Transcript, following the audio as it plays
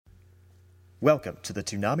Welcome to the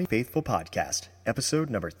Toonami Faithful Podcast,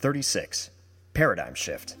 episode number 36, Paradigm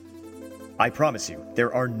Shift. I promise you,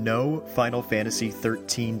 there are no Final Fantasy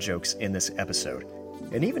XIII jokes in this episode.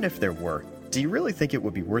 And even if there were, do you really think it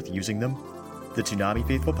would be worth using them? The Toonami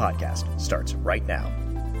Faithful Podcast starts right now.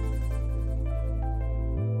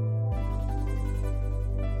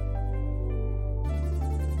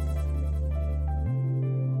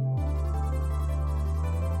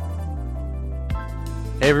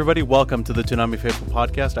 Hey everybody, welcome to the Toonami Faithful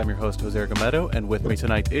Podcast. I'm your host, Jose Argamedo, and with me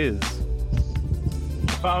tonight is...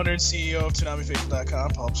 Founder and CEO of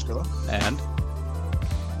ToonamiFaithful.com, Paul Skrillo. And...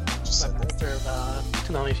 Director of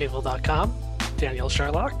ToonamiFaithful.com, Daniel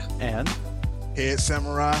Sherlock. And... Head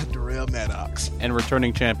Samurai, Darrell Maddox. And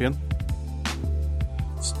returning champion...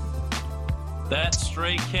 That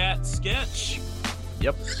Stray Cat Sketch.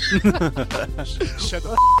 Yep. Shut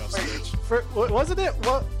the f*** up, Sketch. Wasn't it?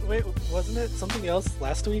 Wait, wasn't it something else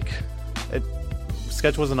last week?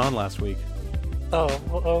 Sketch wasn't on last week.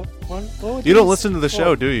 What You don't listen to the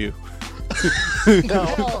show, do you?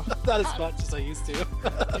 No, not as much as I used to. You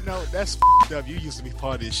know, that's f***ed up. You used to be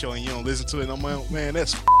part of this show and you don't listen to it. I'm like, man,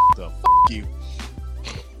 that's f***ed up. F*** you.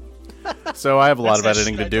 So I have a lot of That's that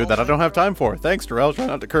editing shit to I do don't that I like. don't have time for. Thanks, Darrell. Try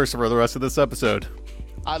not to curse for the rest of this episode.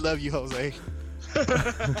 I love you, Jose.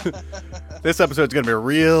 This episode's going to be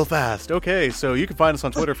real fast. Okay, so you can find us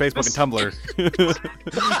on Twitter, Facebook, and Tumblr.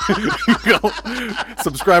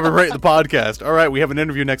 Subscribe and rate the podcast. All right, we have an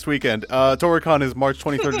interview next weekend. ToraCon is March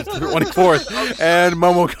 23rd to 24th, and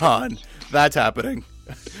MomoCon. That's happening.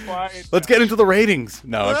 Let's get into the ratings.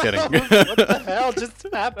 No, I'm kidding. What the hell just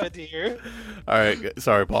happened here? All right,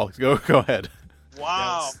 sorry, Paul. Go ahead.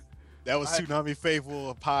 Wow. That was Toonami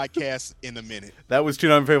Faithful podcast in a minute. That was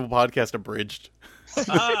Toonami Faithful Podcast abridged.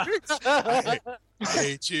 I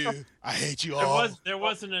hate you. I hate you all. There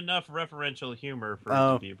wasn't enough referential humor for it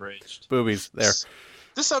Oh. to be abridged. Boobies. There.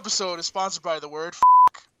 This episode is sponsored by the word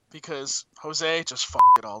because Jose just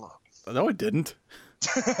it all up. No, it didn't.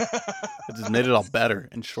 I just made it all better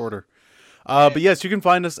and shorter. But yes, you can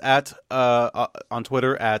find us at on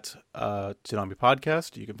Twitter at Toonami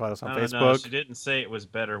Podcast. You can find us on No, Facebook. she didn't say it was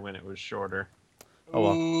better when it was shorter. Oh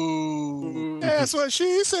well. Ooh. That's what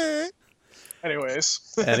she said.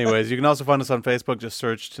 Anyways. Anyways, you can also find us on Facebook. Just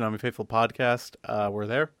search Toonami Faithful Podcast. We're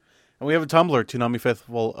there. And we have a Tumblr,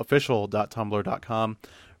 ToonamiFaithfulOfficial.tumblr.com.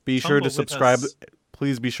 Be sure Tumble to with subscribe. us.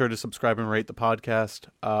 Please be sure to subscribe and rate the podcast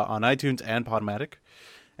on iTunes and Podomatic.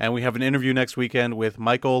 And we have an interview next weekend with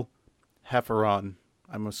Michael Hefferon.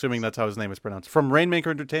 I'm assuming that's how his name is pronounced. From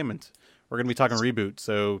Rainmaker Entertainment. We're going to be talking reboot,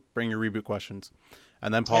 so bring your reboot questions.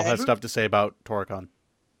 And then Paul has Reboot? stuff to say about ToraCon.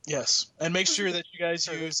 Yes. And make sure that you guys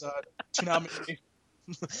use Toonami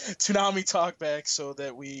Talkback so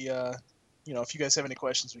that we, if you guys have any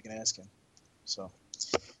questions, we can ask him. So,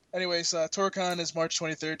 anyways, ToraCon is March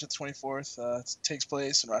 23rd to the 24th. It takes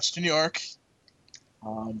place in Rochester, New York.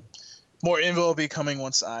 More info will be coming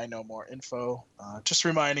once I know more info. Just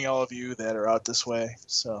reminding all of you that are out this way.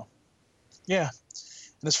 So, yeah.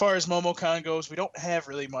 And as far as MomoCon goes, we don't have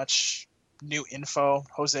really much new info.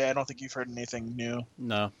 Jose, I don't think you've heard anything new.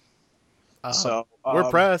 No. So We're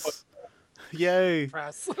press. Yay.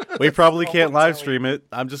 Press. We probably That's can't all I'm live telling stream it.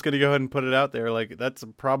 I'm just going to go ahead and put it out there. Like, that's a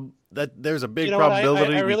problem. There's a big You know what,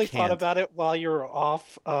 probability I really we can't. thought about it while you were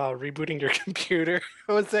off rebooting your computer,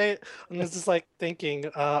 Jose. And I was just like thinking,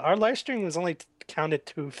 our live stream was only counted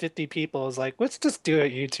to 50 people. I was like, let's just do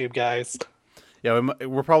it YouTube, guys. Yeah,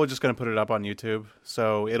 we're probably just going to put it up on YouTube.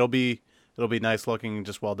 So it'll be nice looking and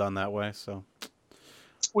just well done that way. So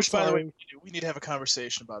Which, by the Sorry. way, we need to have a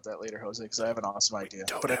conversation about that later, Jose, because I have an awesome idea.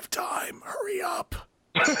 don't have time. Hurry up.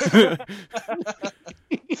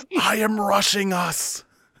 I am rushing us.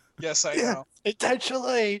 Yes, I know.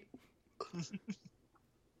 Intentionally.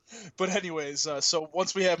 But anyways, so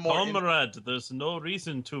once we have more... Comrade, there's no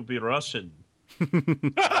reason to be Russian.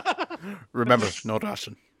 Remember, no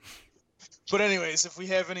Russian. But anyways, if we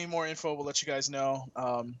have any more info, we'll let you guys know.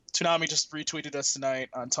 Toonami just retweeted us tonight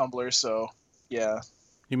on Tumblr, so yeah.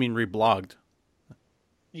 You mean reblogged?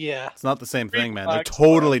 Yeah. It's not the same thing, man. They're Reblogged.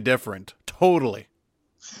 totally different. Totally.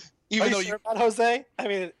 Even Are though you sure about Jose? I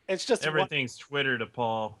mean, it's just Everything's Twitter to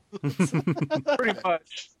Paul. pretty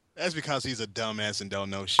much... That's because he's a dumbass and don't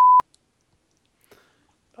know shit.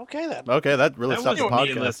 Okay then. Okay, that really That stopped was the podcast.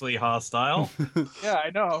 needlessly hostile. Yeah,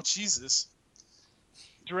 I know. Jesus.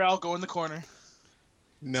 Darrell, go in the corner.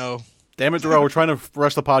 No. Damn it, Darrell, we're trying to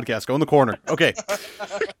rush the podcast. Go in the corner. Okay.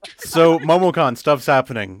 So, MomoCon, stuff's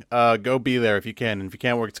happening. Go be there if you can. And if you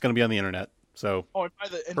can't work, it's going to be on the internet. So, Oh, and by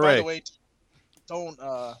Hooray. the way, don't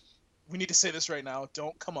we need to say this right now.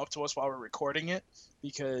 Don't come up to us while we're recording it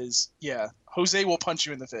because, yeah, Jose will punch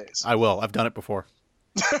you in the face. I will. I've done it before.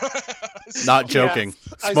 Not joking.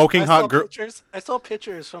 I Smoking saw hot girl. I saw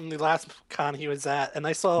pictures from the last con he was at, and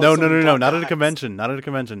I saw No. some Not black at a eyes. convention. Not at a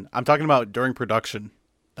convention. I'm talking about during production.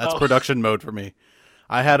 That's Oh. production mode for me.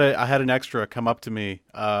 I had an extra come up to me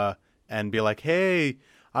and be like, "Hey,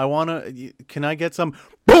 can I get some?"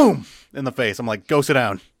 Boom in the face. I'm like, "Go sit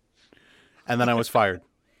down," and then I was fired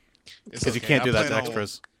It's because you okay. can't I do that to plan on-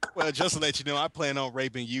 extras. Well, just to let you know, I plan on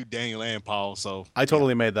raping you, Daniel, and Paul. So I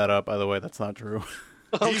totally made that up, by the way. That's not true.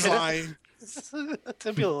 he's lying.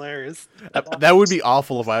 That'd be hilarious. That would be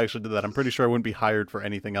awful if I actually did that. I'm pretty sure I wouldn't be hired for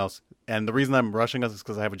anything else. And the reason I'm rushing us is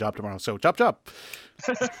because I have a job tomorrow. So chop. And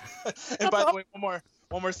by the way, one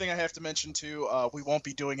more thing I have to mention too. We won't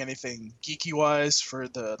be doing anything geeky wise for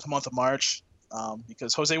the month of March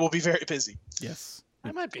because Jose will be very busy. Yes.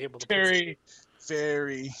 I might be able to. Very,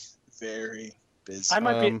 very, very busy. I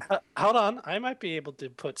might be. Hold on. I might be able to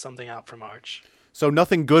put something out for March. So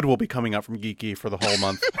nothing good will be coming out from Geeky for the whole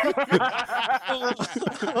month.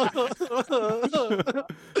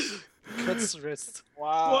 Cuts wrist.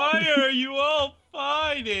 Wow. Why are you all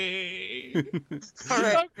fighting? All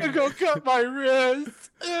right. I'm gonna go cut my wrist.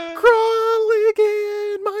 Crawling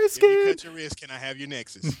in my If you skin. cut your wrist, can I have your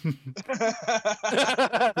nexus?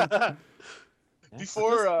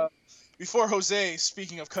 Before Jose,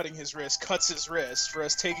 speaking of cutting his wrist, cuts his wrist for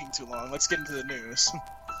us taking too long, let's get into the news.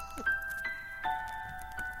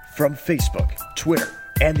 From Facebook, Twitter,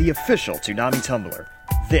 and the official Toonami Tumblr,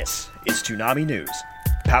 this is Toonami News,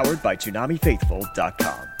 powered by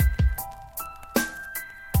ToonamiFaithful.com.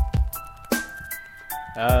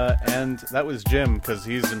 And that was Jim because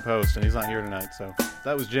he's in post and he's not here tonight. So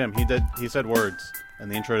that was Jim. He said words in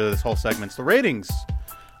the intro to this whole segment. The ratings.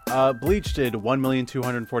 Bleach did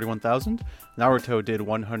 1,241,000. Naruto did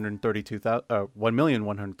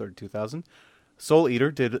 1,132,000. Soul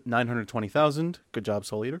Eater did 920,000. Good job,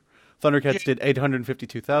 Soul Eater. Thundercats did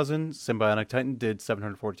 852,000. Symbionic Titan did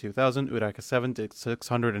 742,000. Uraka 7 did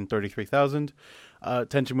 633,000.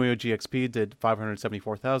 Tenchimuyo GXP did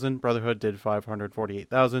 574,000. Brotherhood did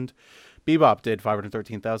 548,000. Bebop did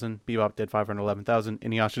 513,000. Bebop did 511,000.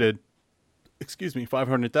 Inuyasha did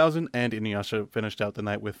 500,000, and Inuyasha finished out the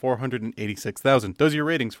night with 486,000. Those are your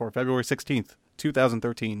ratings for February 16th,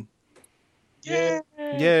 2013. Yeah.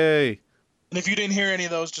 Yay! And if you didn't hear any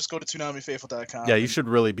of those, just go to ToonamiFaithful.com. Yeah, you should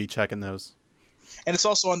really be checking those. And it's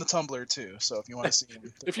also on the Tumblr too, so if you want to see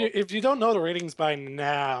them. If you don't know the ratings by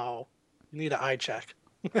now, you need an eye check.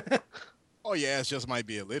 Oh yeah, it just might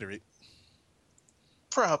be illiterate.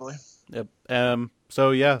 Probably. Yep.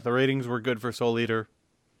 So yeah, the ratings were good for Soul Eater.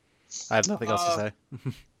 I have nothing else to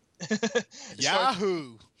say.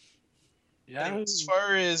 Yahoo! Yeah. As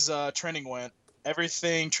far as trending went,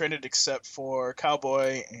 everything trended except for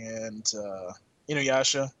Cowboy and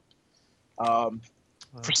Inuyasha.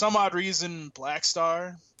 For some odd reason, Black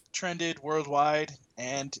Star trended worldwide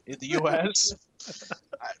and in the U.S.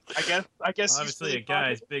 I guess Obviously, a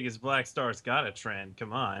guy as big as Black Star's got a trend.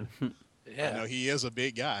 Come on. I Yeah. know he is a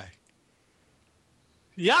big guy.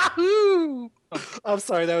 Yahoo! I'm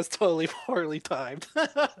sorry, that was totally poorly timed.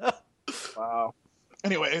 Wow.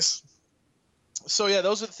 Anyways, so yeah,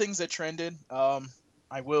 those are the things that trended. Don't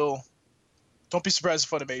be surprised if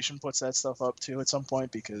Funimation puts that stuff up too at some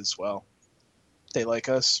point because, well, they like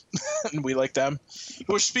us and we like them.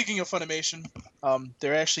 Which, speaking of Funimation,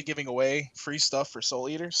 they're actually giving away free stuff for Soul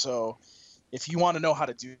Eater. So if you want to know how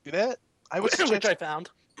to do that, I would Which suggest I found.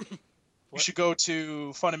 you should go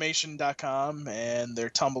to Funimation.com and their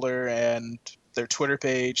Tumblr and their Twitter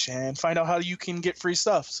page and find out how you can get free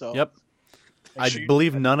stuff. So Yep. make I sure you-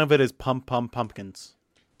 believe none of it is Pumpkins.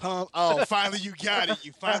 Oh, finally you got it.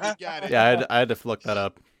 You finally got it. Yeah, I had to look that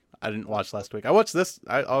up. I didn't watch last week. I watched this.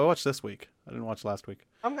 I watched this week. I didn't watch last week.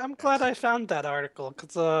 I'm glad I found that article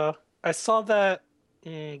because I saw that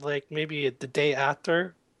like maybe the day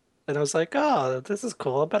after, and I was like, oh, this is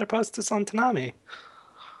cool. I better post this on Toonami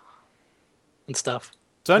and stuff.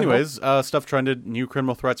 So, anyways, stuff trended. New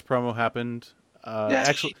Criminal Threats promo happened. Yeah.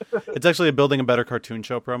 Actually, it's actually a Building a Better Cartoon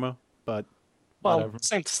Show promo, but Well, whatever.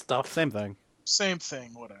 same stuff. Same thing. Same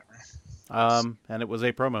thing, whatever. And it was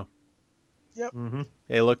a promo. Mm-hmm.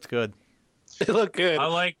 It looked good. It looked good. I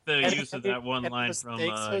like the Any- use of any- that one any line from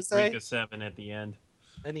mistakes, Jose? Eureka 7 at the end.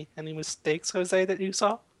 Any mistakes, Jose, that you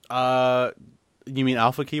saw? You mean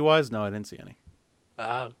Alpha Key wise? No, I didn't see any.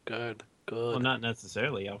 Ah, good. Well, not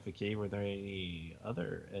necessarily Alpha Key. Were there any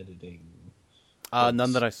other editing?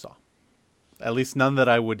 None that I saw. At least none that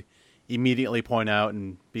I would immediately point out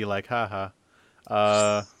and be like, haha.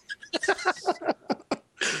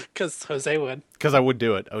 Because Jose would. Because I would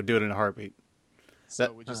do it. I would do it in a heartbeat. So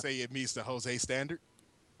That- would you say it meets the Jose standard?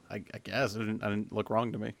 I guess it didn't look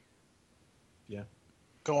wrong to me. Yeah.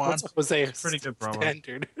 Go on. What's Jose Pretty good promo.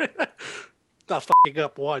 standard? Not fucking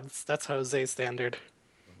up once. That's Jose standard.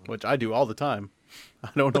 Which I do all the time. I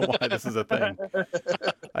don't know why this is a thing.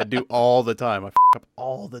 I do all the time. I up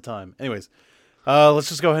all the time. Anyways, let's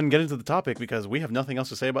just go ahead and get into the topic because we have nothing else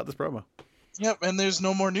to say about this promo. Yep, and there's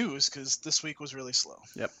no more news because this week was really slow.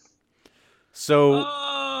 So,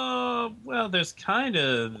 Well, there's kind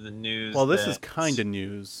of the news. well, this is that- kind of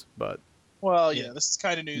news, but Well, yeah, this is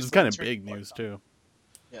kind of news. this is that kind of turned big point news on. too.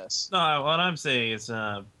 Yes. No, what I'm saying is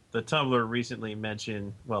the Tumblr recently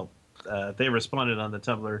mentioned, they responded on the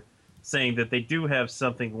Tumblr saying that they do have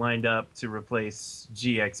something lined up to replace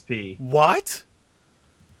GXP. What?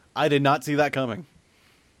 I did not see that coming.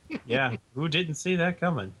 Yeah, who didn't see that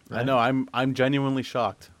coming? I know. I'm genuinely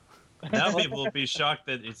shocked. Now people will be shocked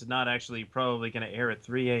that it's not actually probably going to air at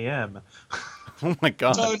 3 a.m. Oh my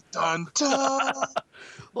god. Dun dun dun.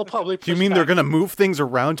 We'll probably. Do you push mean they're back- gonna move things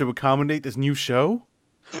around to accommodate this new show?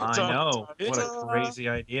 I Dun, know. dun, What a dun. crazy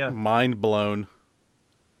idea. Mind blown.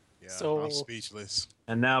 Yeah, So- I'm speechless.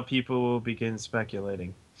 And now people will begin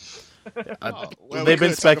speculating. Well, we They've been could talk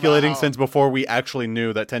about speculating how- since before we actually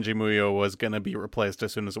knew that Tenji Muyo was gonna be replaced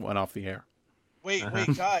as soon as it went off the air. Wait, Uh-huh.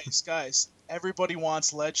 wait, guys. Everybody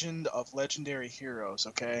wants Legend of Legendary Heroes,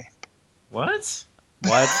 okay? What?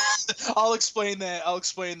 What? I'll explain that.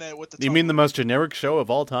 With the. You mean the most generic show of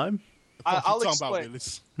all time? What I'll you talking about, explain.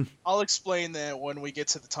 Willis? I'll explain that when we get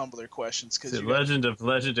to the Tumblr questions because The Legend of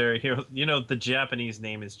Legendary Hero. You know, the Japanese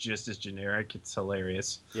name is just as generic. It's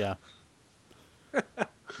hilarious. Yeah.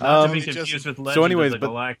 Not to be Just- confused with so Legend anyways, of the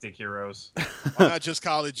but- Galactic Heroes. Why not just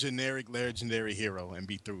call it generic legendary hero and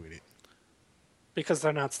be through with it? Because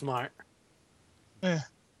they're not smart.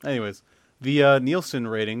 Anyways, the Nielsen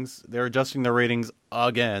ratings, they're adjusting their ratings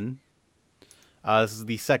again. This is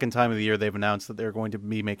the second time of the year they've announced that they're going to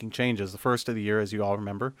be making changes. The first of the year, as you all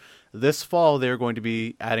remember. This fall, they're going to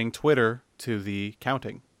be adding Twitter to the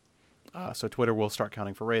counting. So Twitter will start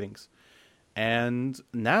counting for ratings. And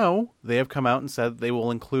now they have come out and said they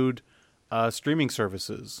will include streaming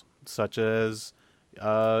services such as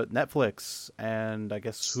Netflix and I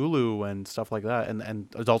guess Hulu and stuff like that, and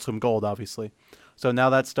Adult Swim Gold, obviously. So now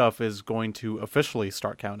that stuff is going to officially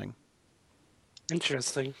start counting.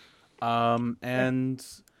 Interesting. And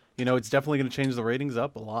you know, it's definitely going to change the ratings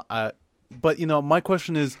up a lot. But you know, my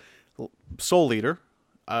question is, Soul Eater,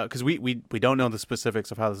 because we don't know the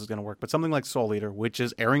specifics of how this is going to work, but something like Soul Eater, which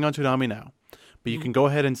is airing on Toonami now, but you can go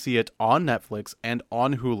ahead and see it on Netflix and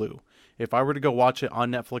on Hulu. If I were to go watch it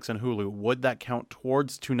on Netflix and Hulu, would that count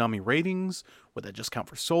towards Toonami ratings? Would that just count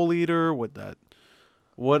for Soul Eater? Would that?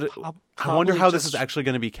 What? I wonder Probably how this is just- actually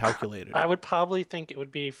going to be calculated. I would probably think it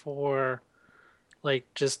would be for, like,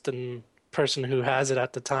 just the person who has it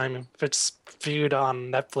at the time. If it's viewed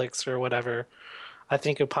on Netflix or whatever, I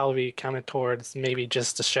think it would probably be counted towards maybe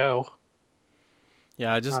just the show.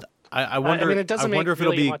 Yeah, Not- I wonder. mean, it doesn't I wonder make if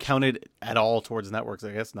it'll really be much- counted at all towards networks.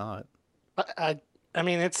 I guess not. I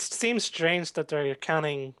mean, it seems strange that they're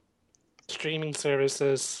counting streaming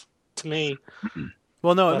services to me.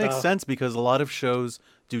 Well, no, it But, makes sense because a lot of shows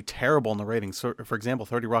do terrible in the ratings. So, for example,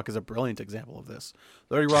 30 Rock is a brilliant example of this.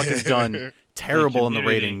 30 Rock has done terrible in the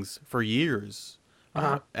Community. ratings for years,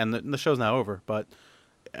 Uh-huh. and the show's now over. But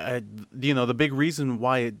you know, the big reason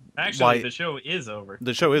why Actually, the show is over.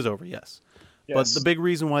 the show is over, yes. But Yes. the big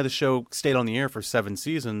reason why the show stayed on the air for 7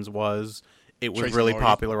 seasons was it was Tracy really Morgan.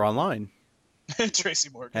 popular online, Tracy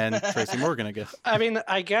Morgan. and Tracy Morgan, I guess.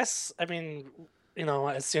 I mean, you know,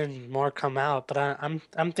 as soon more come out, but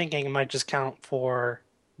I'm thinking it might just count for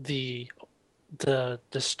the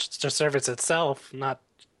service itself, not,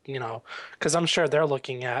 you know, because I'm sure they're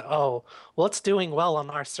looking at, oh, well, it's doing well on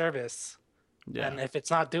our service, Yeah. and if it's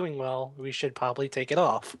not doing well, we should probably take it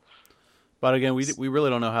off. But again, we really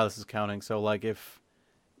don't know how this is counting. So, like, if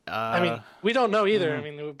I mean, we don't know either. mm. I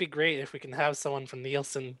mean, it would be great if we can have someone from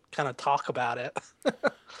Nielsen kind of talk about it.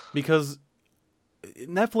 because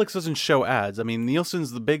Netflix doesn't show ads. I mean,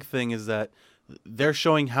 Nielsen's the big thing is that they're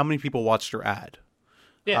showing how many people watched your ad.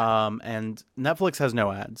 Yeah. And Netflix has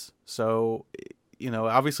no ads. So, you know,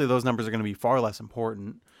 obviously those numbers are going to be far less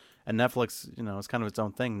important. And Netflix, you know, is kind of its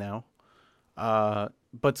own thing now.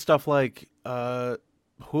 But stuff like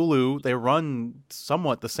Hulu, they run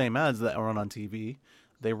somewhat the same ads that run on TV.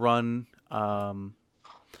 They run, and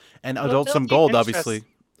Adult they'll Swim be Gold, obviously.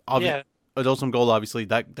 Yeah. Adult Swim Gold, obviously,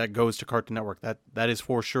 that goes to Cartoon Network. That is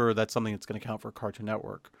for sure. That's something that's going to count for Cartoon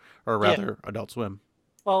Network, or rather, Adult Swim.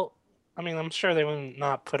 Well, I mean, I'm sure they would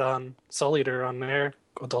not put on Soul Eater on their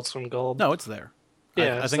Adult Swim Gold. No, it's there.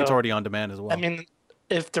 Yeah, I think it's so, already on demand as well. I mean,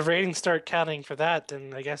 if the ratings start counting for that,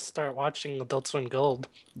 then I guess start watching Adult Swim Gold.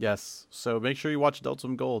 Yes. So make sure you watch Adult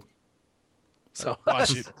Swim Gold. So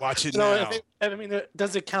Watch it No, now. I mean,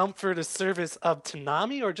 does it count for the service of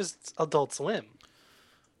Toonami or just Adult Swim?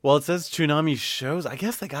 Well, it says Toonami shows. I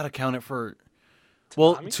guess they got to count it for.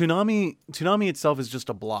 Well, Toonami itself is just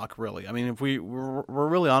a block, really. I mean, if we're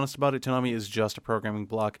really honest about it, Toonami is just a programming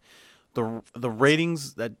block. The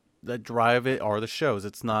ratings that drive it are the shows.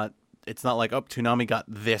 It's not like, oh, Toonami got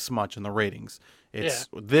this much in the ratings. It's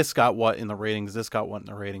this got what in the ratings, this got what in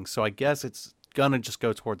the ratings. So I guess it's gonna just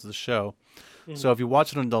go towards the show. Mm-hmm. So if you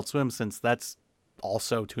watch it on Adult Swim, since that's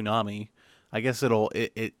also Toonami, I guess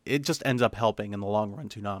it just ends up helping in the long run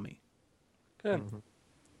Toonami. Good. Mm-hmm.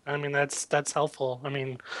 I mean, that's helpful. I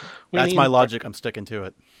mean, that's my logic. I'm sticking to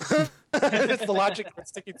it. It's the logic. I'm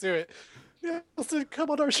sticking to it. Yeah, listen, come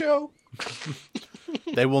on our show.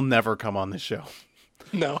 They will never come on this show.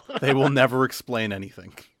 No. They will never explain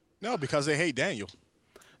anything. No, because they hate Daniel.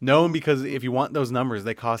 No, because if you want those numbers,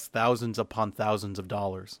 they cost thousands upon thousands of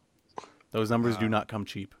dollars. Those numbers do not come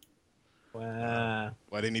cheap. Wow.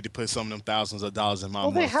 Well, they need to put some of them thousands of dollars in my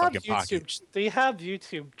they have motherfucking pocket. YouTube. They have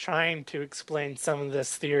YouTube trying to explain some of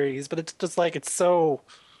this theories, but it's just like it's so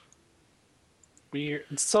weird.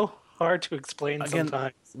 It's so hard to explain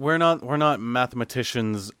sometimes. We're not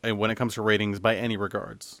mathematicians when it comes to ratings by any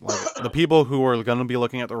regards. Like the people who are going to be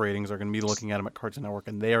looking at the ratings are going to be looking at them at Cartoon Network,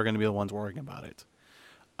 and they are going to be the ones worrying about it.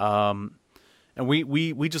 And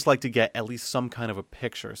we just like to get at least some kind of a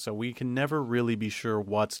picture, so we can never really be sure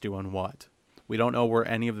what's doing what. We don't know where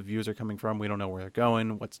any of the views are coming from. We don't know where they're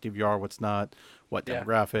going, what's DVR, what's not, what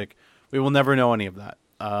demographic. We will never know any of that.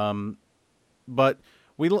 But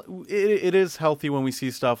it is healthy when we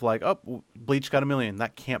see stuff like, oh, Bleach got 1 million.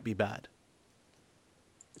 That can't be bad.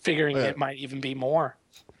 Figuring it might even be more.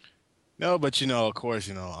 No, but of course,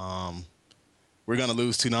 we're gonna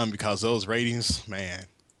lose Toonami because those ratings, man.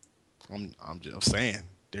 I'm just saying.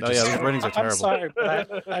 Those ratings are terrible. I'm sorry,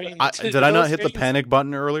 but I mean, did I not hit the panic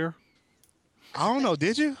button earlier? I don't know.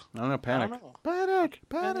 Did you? I don't know. Panic.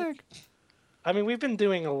 Panic. I mean, we've been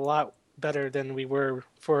doing a lot better than we were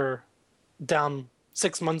for down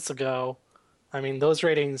 6 months ago. I mean, those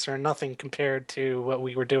ratings are nothing compared to what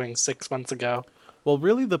we were doing 6 months ago. Well,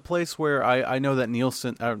 really, the place where I know that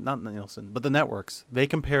Nielsen, not Nielsen, but the networks, they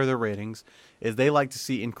compare their ratings, is they like to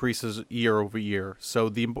see increases year over year.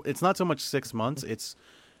 So it's not so much 6 months, it's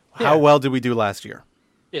how well did we do last year?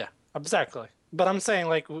 Yeah, exactly. But I'm saying,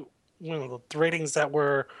 like, the ratings that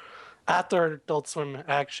were after Adult Swim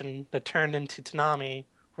action that turned into Toonami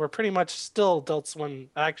were pretty much still Adult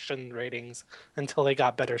Swim action ratings until they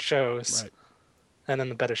got better shows. Right. And then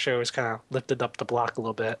the better shows kind of lifted up the block a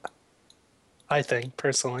little bit. I think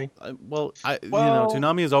personally.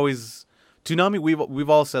 Toonami is always Toonami. We've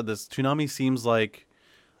all said this. Toonami seems like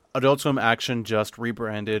Adult Swim Action just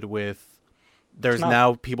rebranded with. There's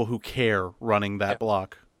now people who care running that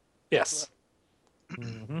block. Yes.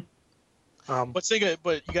 Mm-hmm. But you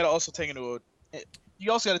got to also take into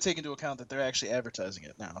account that they're actually advertising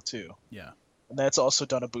it now too. Yeah. And that's also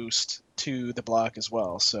done a boost to the block as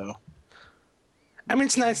well. So. I mean,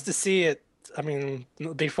 it's nice to see it. I mean,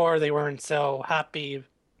 before they weren't so happy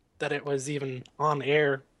that it was even on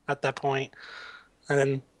air at that point. And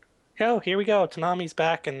then, here we go. Toonami's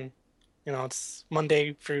back, and, it's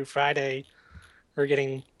Monday through Friday. We're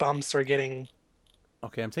getting bumps. We're getting...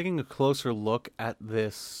 Okay, I'm taking a closer look at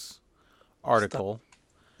this article.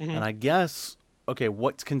 Mm-hmm. And I guess,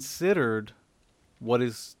 what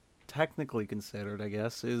is technically considered, I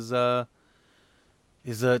guess, is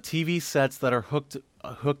TV sets that are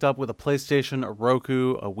hooked up with a PlayStation, a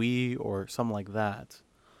Roku, a Wii, or something like that.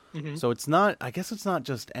 Mm-hmm. So it's not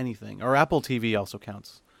just anything. Or Apple TV also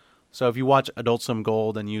counts. So if you watch Adult Swim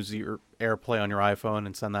Gold and use your AirPlay on your iPhone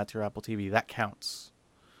and send that to your Apple TV, that counts.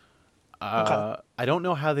 I don't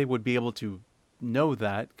know how they would be able to know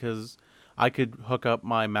that, because I could hook up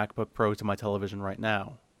my MacBook Pro to my television right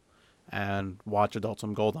now and watch Adult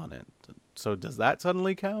Swim Gold on it. So does that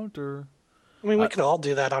suddenly count, or... I mean, we could all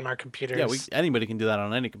do that on our computers. Yeah, anybody can do that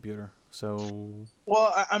on any computer. So,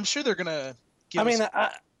 well, I'm sure they're gonna.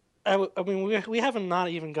 We haven't not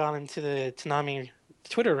even gone into the Toonami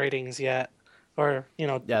Twitter ratings yet, or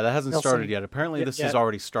Yeah, that hasn't started yet. Apparently, this has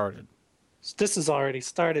already started. This has already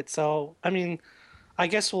started. So, I mean, I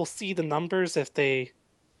guess we'll see the numbers if they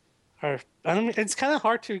are. I mean, it's kind of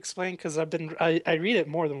hard to explain because I read it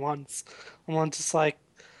more than once. I'm just like.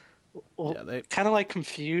 Kind of like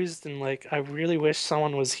confused, and like I really wish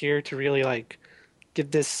someone was here to really like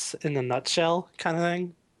give this in a nutshell kind of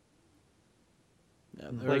thing. Yeah,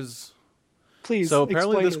 there's please. So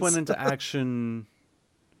apparently this went into action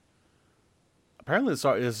apparently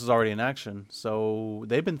this is already in action. So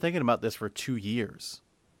they've been thinking about this for 2 years,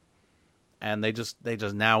 and they just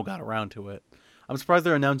now got around to it. I'm surprised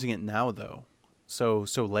they're announcing it now though, so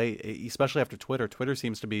late, especially after Twitter. Twitter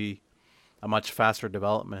seems to be a much faster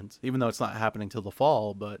development, even though it's not happening till the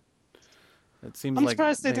fall. But it seems I'm like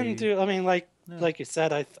surprised they didn't do. I mean, like you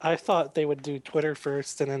said, I thought they would do Twitter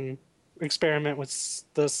first and then experiment with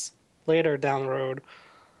this later down the road.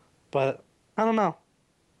 But I don't know.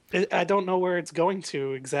 I don't know where it's going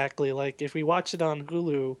to exactly. Like, if we watch it on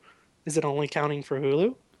Hulu, is it only counting for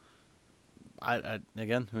Hulu?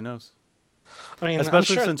 Again, who knows? I mean,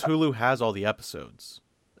 especially I'm sure, since Hulu has all the episodes.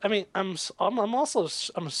 I mean, I'm also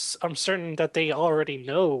I'm certain that they already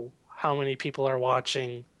know how many people are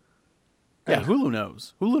watching. Yeah, Hulu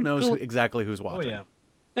knows. Hulu knows Hulu- exactly who's watching. Oh yeah.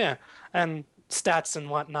 Yeah, and stats and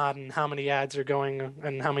whatnot, and how many ads are going,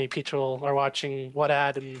 and how many people are watching what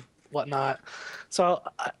ad and whatnot. So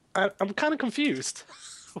I'm kind of confused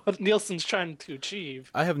what Nielsen's trying to achieve.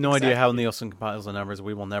 I have no idea how Nielsen compiles the numbers.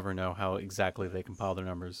 We will never know how exactly they compile their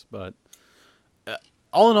numbers. But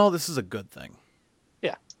all in all, this is a good thing.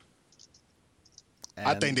 Yeah.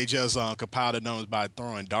 I think they just compiled the numbers by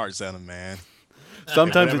throwing darts at them, man.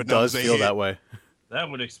 Sometimes Whatever it does numbers they feel hit. that way. That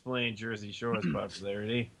would explain Jersey Shore's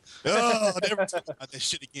popularity. Oh, never talk about that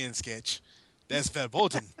shit again, Sketch. That's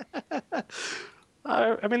verboten.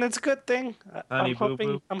 I mean, it's a good thing. Honey boo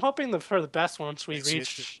boo. I'm hoping for the best once we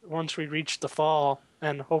reach the fall,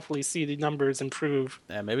 and hopefully see the numbers improve.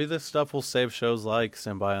 Yeah, maybe this stuff will save shows like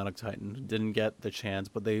Symbionic Titan, who didn't get the chance,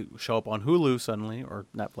 but they show up on Hulu suddenly, or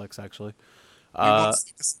Netflix actually.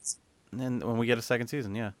 And when we get a second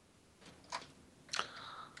season, yeah.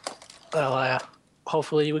 Well,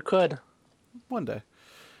 hopefully we could One day.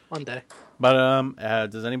 one day. But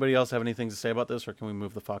does anybody else have anything to say about this, or can we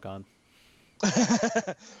move the fuck on?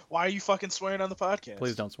 Why are you fucking swearing on the podcast?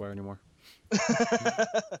 Please don't swear anymore.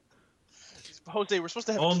 Jose, we're supposed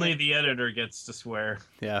to have Only the editor gets to swear.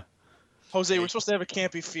 Yeah. Jose, we're supposed to have a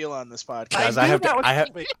campy feel on this podcast. Guys,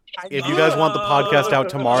 if you guys want the podcast out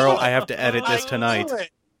tomorrow, I have to edit this tonight.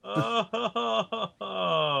 Oh,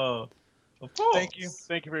 of course.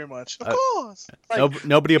 Thank you very much. Of Uh, course.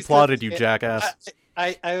 Nobody applauded you, jackass.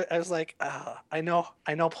 I was like, I know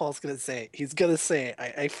Paul's gonna say it. He's gonna say it.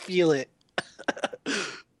 I feel it.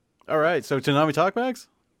 All right, so Toonami Talkbacks?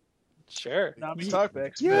 Sure. Now we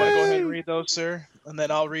talkbacks. You want to go ahead and read those, sir? And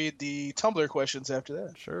then I'll read the Tumblr questions after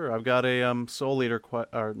that. Sure. I've got a Soul Eater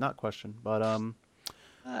or not question, but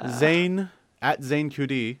Zane at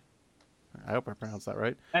ZaneQD. I hope I pronounced that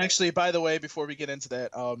right. Actually, by the way, before we get into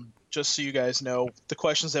that, just so you guys know, the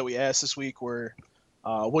questions that we asked this week were,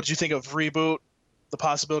 what did you think of Reboot, the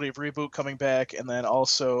possibility of Reboot coming back, and then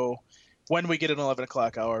also when we get an 11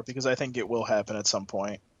 o'clock hour, because I think it will happen at some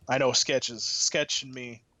point. I know Sketch and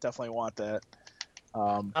me definitely want that.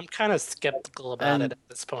 I'm kind of skeptical about it at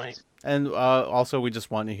this point. And also, we just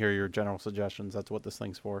want to hear your general suggestions. That's what this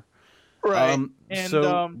thing's for. Right.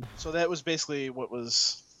 So that was basically what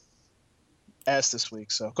was asked this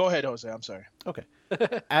week. So go ahead, Jose. I'm sorry. Okay.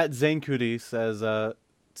 At ZaneQD says,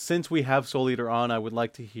 since we have Soul Eater on, I would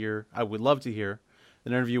love to hear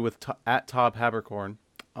an interview with at Tob Habercorn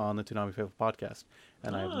on the Toonami Faithful podcast.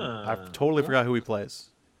 And I've totally forgot who he plays.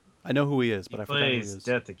 I know who he is, but I forgot who he is.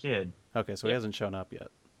 Death the Kid. Okay, so he hasn't shown up yet.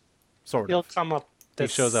 Sort He'll of. come up. He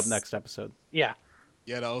shows up next episode. Yeah.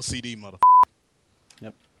 Yeah, the OCD mother.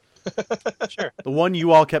 Yep. Sure. The one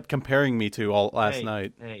you all kept comparing me to all last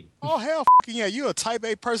night. Hey. Oh hell, yeah! You a Type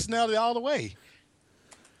A personality all the way.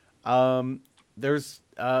 There's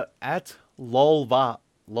at Lulvas.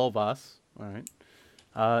 All right.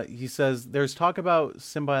 He says there's talk about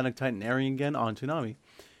Symbionic Titan airing again on Toonami.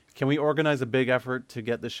 Can we organize a big effort to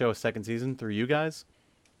get the show a second season through you guys?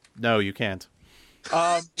 No, you can't.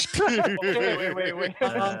 Wait.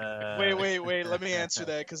 Let me answer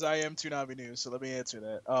that because I am Toonami News. So let me answer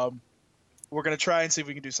that. We're gonna try and see if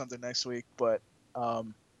we can do something next week, but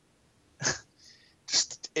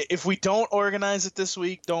just if we don't organize it this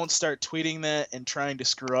week, don't start tweeting that and trying to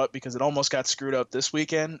screw up because it almost got screwed up this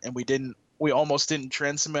weekend, and we almost didn't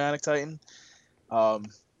trend Symbiotic Titan.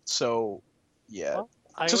 So yeah, Well,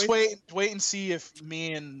 just wait and see if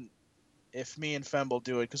me and Femble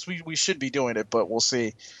do it because we should be doing it, but we'll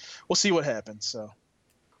see what happens. So.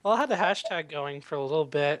 Well, I had the hashtag going for a little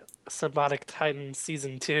bit. Symbiotic Titan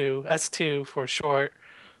Season 2, S2 for short,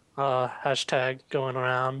 hashtag going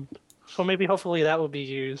around. So maybe hopefully that will be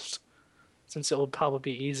used, since it will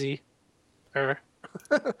probably be easy. Or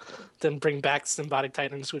then bring back Symbiotic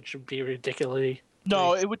Titans, which would be ridiculously.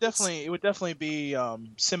 No, it would definitely be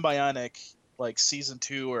Symbionic like Season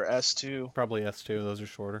 2 or S2. Probably S2. Those are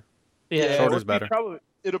shorter. Yeah, Shorter it is would be better.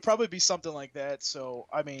 it'll probably be something like that. So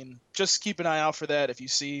I mean, just keep an eye out for that. If you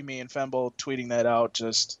see me and Femble tweeting that out,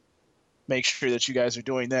 just make sure that you guys are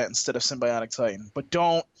doing that instead of Symbiotic Titan. But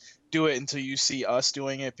don't do it until you see us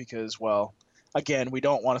doing it because, well, again, we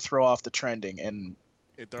don't want to throw off the trending. And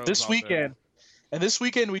this weekend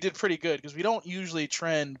we did pretty good because we don't usually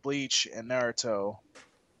trend Bleach and Naruto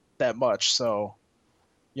that much. So,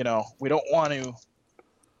 we don't want to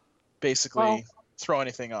basically throw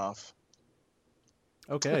anything off.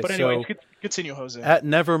 Okay, but anyway, continue, Jose. At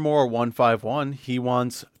Nevermore151, he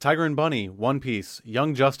wants Tiger and Bunny, One Piece,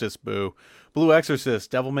 Young Justice, Boo, Blue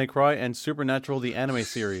Exorcist, Devil May Cry, and Supernatural, the anime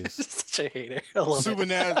series. Such a hater. I love it.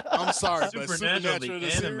 Supernatural. I'm sorry, but Supernatural, Supernatural the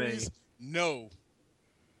the anime. series. No.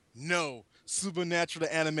 Supernatural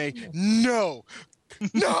the anime. No.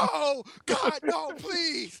 No. God, no,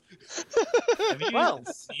 please. Have you Well.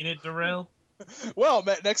 seen it, Darrell? Well,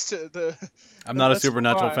 next to the. I'm not a That's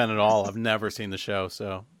Supernatural fine. fan at all. I've never seen the show,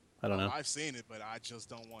 so I don't know. I've seen it, but I just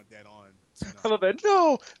don't want that on. I love that.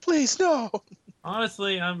 No, please, no.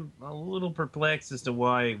 Honestly, I'm a little perplexed as to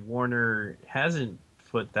why Warner hasn't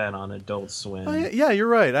put that on Adult Swim. Oh, yeah, you're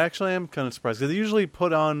right. I actually am kind of surprised because they usually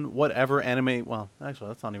put on whatever anime. Well, actually,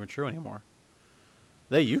 that's not even true anymore.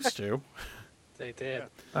 They used to. They did.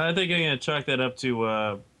 I think I'm gonna chalk that up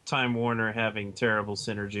to Time Warner having terrible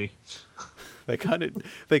synergy. They kind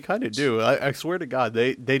of do. I swear to God,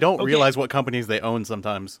 they don't Okay. realize what companies they own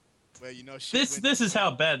sometimes. Well, This is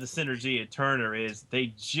how bad the synergy at Turner is.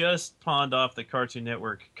 They just pawned off the Cartoon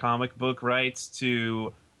Network comic book rights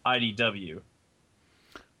to IDW.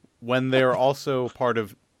 When they're also part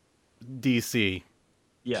of DC.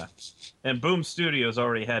 Yeah, and Boom Studios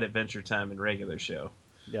already had Adventure Time and regular show.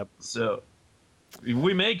 Yep. So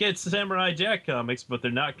we may get Samurai Jack comics, but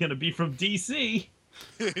they're not going to be from DC.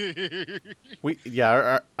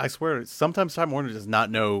 I swear, sometimes Time Warner does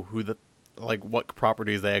not know what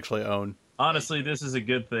properties they actually own. Honestly, this is a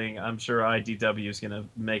good thing. I'm sure IDW is going to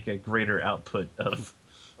make a greater output of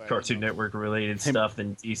Cartoon Network related stuff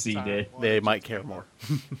than DC did. They might care more.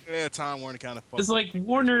 Yeah, Time Warner kind of. It's like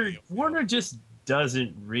Warner just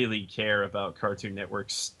doesn't really care about Cartoon Network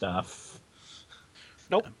stuff.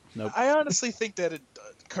 Nope. I honestly think that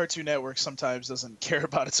Cartoon Network sometimes doesn't care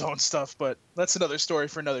about its own stuff, but that's another story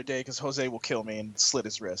for another day because Jose will kill me and slit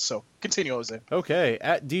his wrist. So continue, Jose. Okay,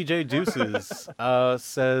 at DJ Deuces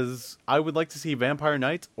says, I would like to see Vampire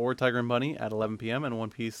Knight or Tiger and Bunny at 11 p.m. and One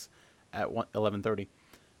Piece at 11:30.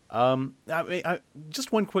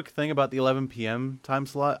 Just one quick thing about the 11 p.m. time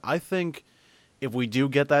slot. I think if we do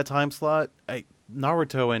get that time slot,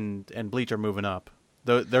 Naruto and Bleach are moving up.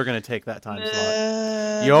 They're going to take that time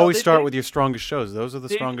slot. You always start with your strongest shows. Those are the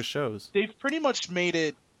strongest shows. They've pretty much made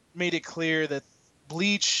it clear that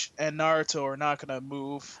Bleach and Naruto are not going to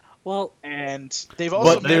move. Well, and they've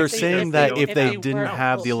also. But they're saying that if they didn't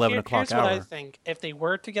have the 11 o'clock here's what I hour. think: if they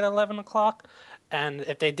were to get 11 o'clock, and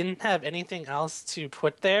if they didn't have anything else to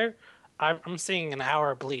put there, I'm seeing an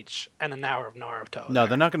hour of Bleach and an hour of Naruto. No,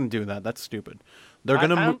 they're not going to do that. That's stupid. They're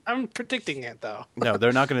going to. I'm predicting it though. No,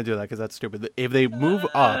 they're not going to do that because that's stupid. If they move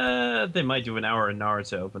up, They might do an hour of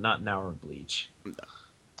Naruto, but not an hour of Bleach.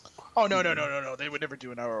 Oh no! They would never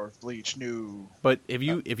do an hour of Bleach. No. but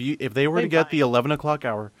if they were to get the 11 o'clock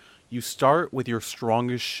hour, you start with your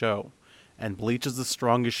strongest show, and Bleach is the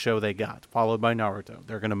strongest show they got, followed by Naruto.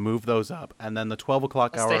 They're going to move those up, and then the 12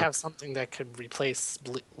 o'clock Unless hour. they have something that could replace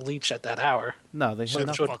Bleach at that hour, No, they have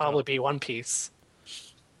which would nothing. probably be One Piece.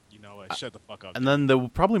 You know what? Shut the fuck up. And then they'll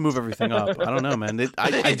probably move everything up. I don't know, man.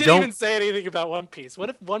 I They didn't don't. even say anything about One Piece. What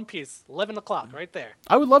if One Piece, 11 o'clock, right there?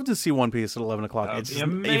 I would love to see One Piece at 11 o'clock. That would It's be just-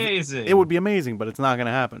 amazing. It would be amazing, but it's not going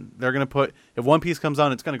to happen. They're going to put if One Piece comes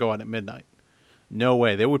on, it's going to go on at midnight. No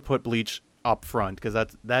way. They would put Bleach up front because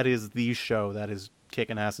that is the show that is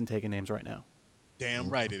kicking ass and taking names right now. Damn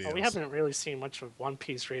right it is. Well, we haven't really seen much of One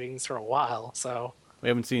Piece ratings for a while, so We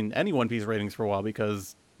haven't seen any One Piece ratings for a while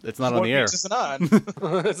because it's not on One the air. Piece isn't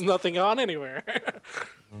on. there's nothing on anywhere.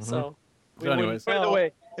 So, we So anyways. wouldn't know.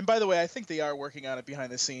 By the way, I think they are working on it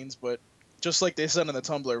behind the scenes, but just like they said on the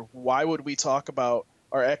Tumblr, why would we talk about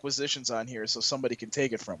our acquisitions on here so somebody can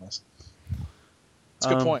take it from us? It's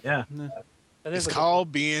a good point. Yeah. That It's is a good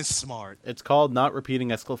called being smart. It's called not repeating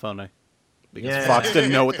Esclafone because Yeah. Fox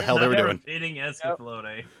didn't know what the hell they were Not doing. repeating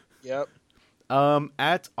Escaflowne. Yep.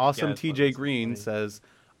 At awesome Yeah, I thought it TJ was Green funny. says,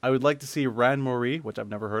 I would like to see Ran Mori, which I've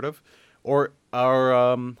never heard of, or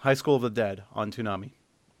our High School of the Dead on Toonami.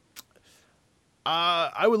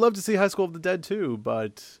 I would love to see High School of the Dead too,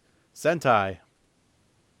 but Sentai.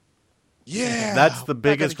 Yeah. That's the I gotta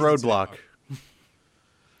biggest get into that roadblock.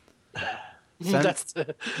 part. That's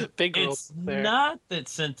the big rule It's there. not that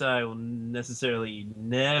Sentai will necessarily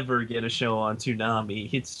never get a show on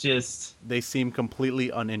Toonami. It's just, They seem completely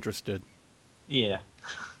uninterested. yeah.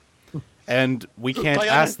 And we can't By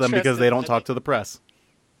ask them because they don't uninterested, talk to the press.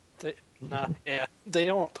 They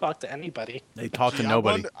don't talk to anybody. They talk to Gee,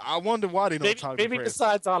 nobody. I wonder why they don't Maybe, talk maybe to press.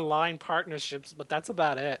 besides online partnerships, but that's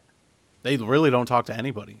about it. They really don't talk to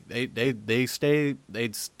anybody. They stay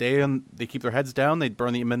and they keep their heads down. They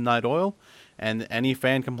burn the midnight oil, and any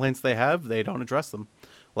fan complaints they have, they don't address them.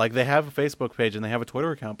 Like they have a Facebook page and they have a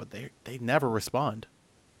Twitter account, but they never respond.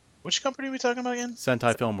 Which company are we talking about again?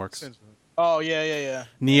 Sentai Filmworks, Oh, yeah.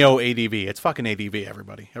 Neo ADV. It's fucking ADV.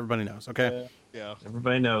 Everybody knows. Okay, Yeah.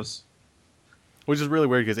 Everybody knows. which is really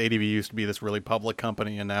weird because ADV used to be this really public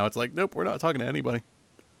company, and now it's like, nope, we're not talking to anybody.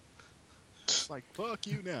 It's like, fuck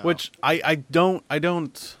you now. Which I don't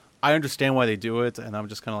I understand why they do it, and I'm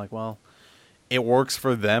just kind of like, well, it works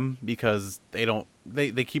for them because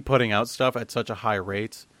they keep putting out stuff at such a high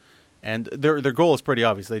rate, and their goal is pretty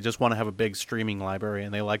obvious. They just want to have a big streaming library,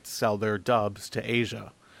 and they like to sell their dubs to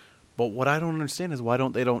Asia. But what I don't understand is why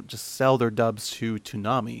they don't just sell their dubs to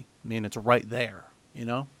Toonami? I mean, it's right there, you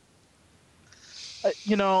know.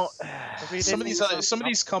 Some of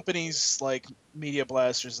these companies like Media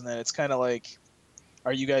Blasters and that, it's kind of like,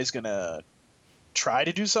 are you guys gonna try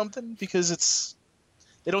to do something? Because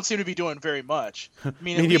they don't seem to be doing very much. I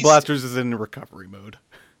mean, at Media least- Blasters is in recovery mode.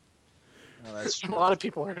 Oh, that's A true. lot of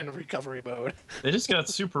people are in recovery mode. They just got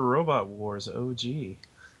Super Robot Wars OG.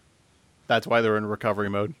 That's why they're in recovery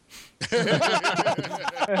mode.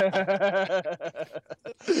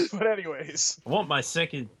 But anyways, I want my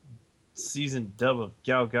second season dub of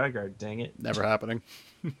Gal Geiger, dang it. Never happening.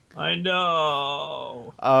 I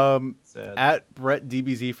know. Sad. At Brett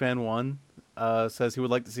DBZ Fan 1 says he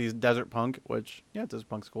would like to see Desert Punk, which, yeah, Desert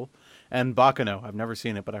Punk's cool. And Bakano. I've never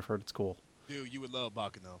seen it, but I've heard it's cool. Dude, you would love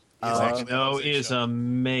Bakano. No is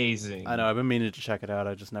amazing. I know, I've been meaning to check it out.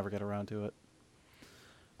 I just never get around to it.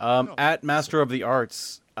 No. At Master of the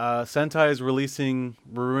Arts, Sentai is releasing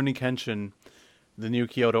Rurouni Kenshin, the new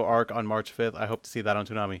Kyoto arc, on March 5th. I hope to see that on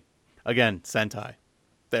Toonami. Again, Sentai.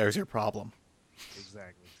 There's your problem.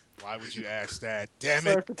 Exactly. Why would you ask that? Damn For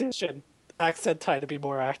a it. petition, accent tie to be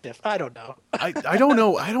more active. I don't know. I don't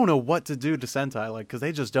know. I don't know what to do to Sentai, like, because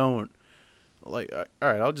they just don't. Like, all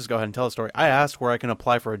right, I'll just go ahead and tell a story. I asked where I can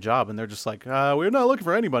apply for a job, and they're just like, we're not looking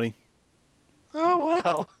for anybody. Oh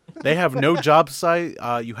wow. They have no job site.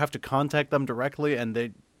 You have to contact them directly, and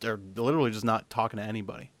they're literally just not talking to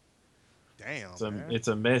anybody. Damn, man. It's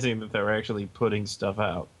amazing that they're actually putting stuff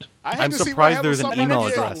out. I had I'm to see what surprised happened there's with an somebody email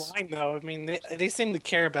else. address. Online though, I mean, they seem to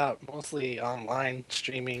care about mostly online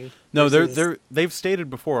streaming. No, versus- they've stated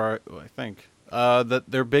before, I think, that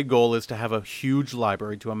their big goal is to have a huge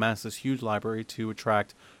library, to amass this huge library to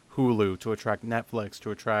attract Hulu, to attract Netflix, to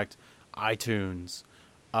attract iTunes,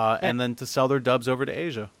 and then to sell their dubs over to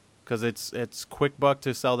Asia, because it's quick buck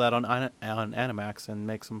to sell that on Animax and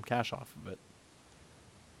make some cash off of it.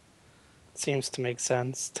 seems to make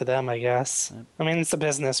sense to them, I guess. Yep. I mean, it's a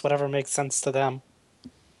business. Whatever makes sense to them.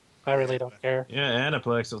 I really don't care. Yeah,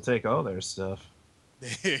 Aniplex will take all their stuff.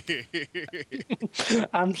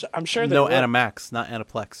 I'm sure they No, will. Animax, not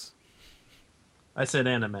Aniplex. I said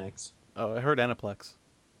Animax. Oh, I heard Aniplex.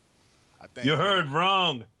 I think You heard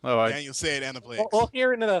wrong. Oh, Daniel said Aniplex. We'll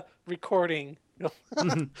hear it in the recording.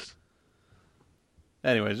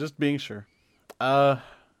 Anyways, just being sure.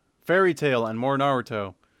 Fairy Tail and more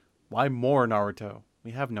Naruto. Why more Naruto?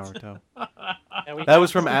 We have Naruto. And we That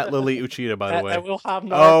was have- from at Lily Uchida, by the that- way. that will have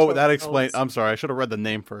Oh, Naruto that explains. notes. I'm sorry, I should have read the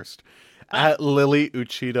name first. At Lily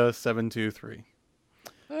Uchida 723.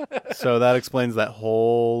 So that explains that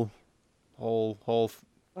whole We'll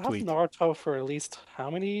have tweet. Naruto for at least how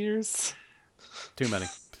many years? Too many.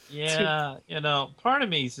 Yeah, part of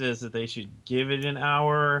me says that they should give it an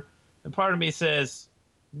hour, and part of me says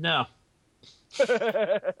no.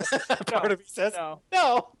 Part of me says no.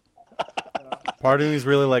 no. Part of me is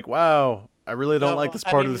really like, wow, I really don't No, like this I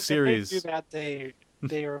part mean, of the if they series. do that,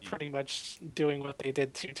 they are pretty much doing what they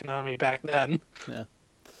did to Toonami back then.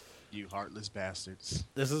 You heartless bastards.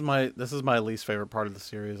 This is my least favorite part of the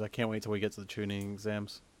series. I can't wait till we get to the tuning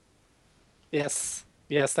exams. Yes,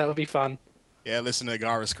 that would be fun. Yeah, listen to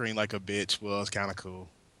Gara scream like a bitch was kind of cool.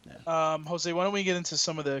 Jose, why don't we get into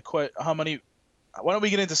some of the Why don't we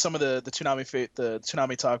get into some of the Toonami the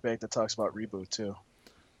Toonami talkback that talks about reboot too?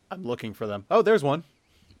 I'm looking for them. Oh, there's one.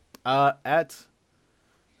 This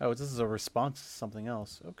is a response to something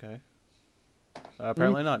else. Okay.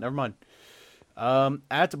 Apparently not. Never mind.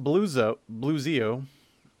 At Bluezio.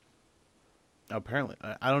 Apparently,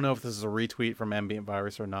 I don't know if this is a retweet from Ambient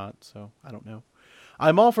Virus or not, so I don't know.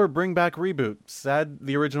 I'm all for bring back reboot. Sad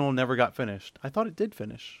the original never got finished. I thought it did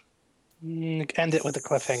finish. End it with a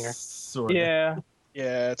cliffhanger. Sort of. Yeah,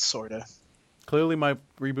 it's sorta. Clearly, my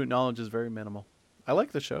reboot knowledge is very minimal. I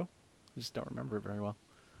like the show. I just don't remember it very well.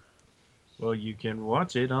 Well, you can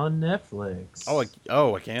watch it on Netflix.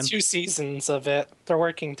 I can? 2 seasons of it. They're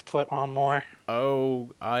working to put on more. Oh,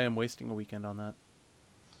 I am wasting a weekend on that.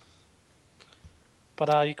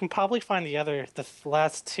 But you can probably find the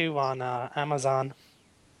last 2 on Amazon.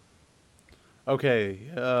 Okay.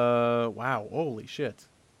 Wow. Holy shit.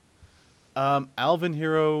 Alvin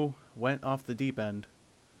Hero went off the deep end.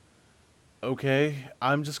 Okay.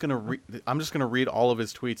 I'm just gonna read all of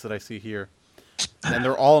his tweets that I see here, and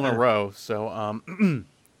they're all in a row. So,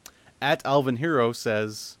 at Alvin Hero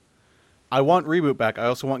says, I want Reboot back. I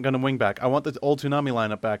also want Gundam Wing back. I want the old Toonami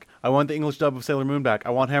lineup back. I want the English dub of Sailor Moon back. I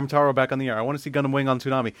want Hamtaro back on the air. I want to see Gundam Wing on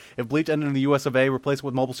Toonami. If Bleach ended in the US of A, replace it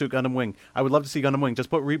with Mobile Suit Gundam Wing. I would love to see Gundam Wing. Just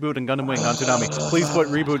put Reboot and Gundam Wing on Toonami. Please put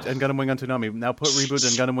Reboot and Gundam Wing on Toonami. Now put Reboot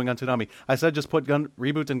and Gundam Wing on Toonami. I said just put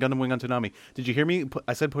Reboot and Gundam Wing on Toonami. Did you hear me?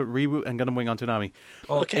 I said put Reboot and Gundam Wing on Toonami.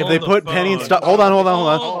 If they put Penny and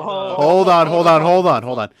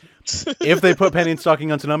Hold on. If they put Penny and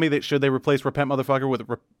Stocking on Toonami, should they replace Repent Motherfucker with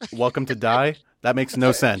Welcome to Die? That makes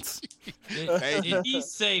no sense. Did he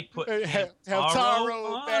say put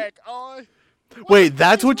Hamtaro on? back on. Wait,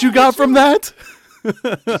 that's what you got from that?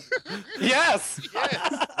 Yes!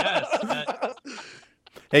 Yes.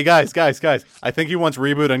 Hey guys, I think he wants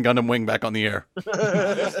Reboot and Gundam Wing back on the air.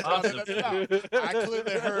 Awesome. I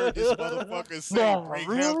clearly heard this motherfucker say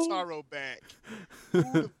bring Hamtaro back. Who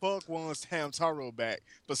the fuck wants Hamtaro back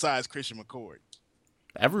besides Christian McCord?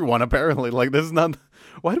 Everyone apparently. Like, this is not.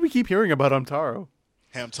 Why do we keep hearing about Hamtaro?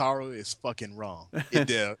 Hamtaro is fucking wrong. It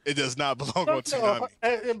does not belong on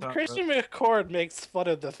Toonami. Christian McCord makes fun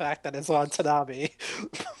of the fact that it's on Toonami.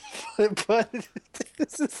 but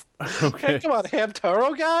this is... Okay. Come on,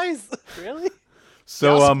 Hamtaro, guys? Really?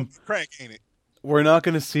 So, Crack, ain't it? we're not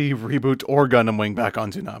going to see Reboot or Gundam Wing back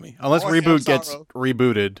on Toonami unless Or Reboot Hamtaro. gets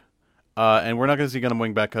rebooted, and we're not going to see Gundam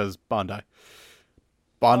Wing back because Bondi,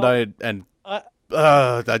 and I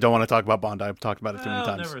don't want to talk about Bondi. I've talked about it too many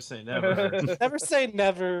times. Never say never. Never say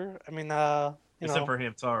never. I mean, Except for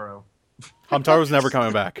Hamtaro. Hamtaro's never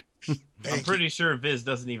coming back. I'm pretty sure Viz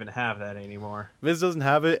doesn't even have that anymore. Viz doesn't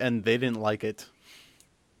have it, and they didn't like it.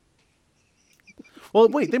 Well,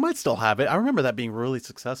 wait, they might still have it. I remember that being really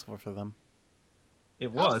successful for them.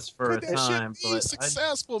 It was for a Could that time, shit be but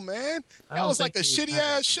successful, man? I That don't was like think a you shitty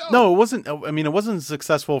have ass show. No, it wasn't. I mean, it wasn't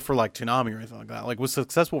successful for like Toonami or anything like that. Like, it was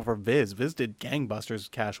successful for Viz. Viz did gangbusters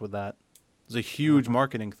cash with that. It was a huge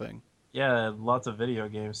marketing thing. yeah, lots of video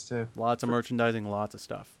games too. Lots of merchandising, lots of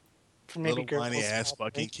stuff. maybe Little girls. whiny ass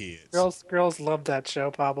fucking kids. Girls love that show,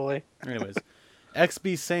 probably. Anyways,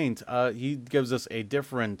 XB Saint, he gives us a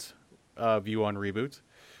different view on Reboot.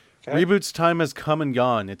 Okay. Reboot's time has come and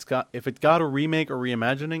gone. If it got a remake or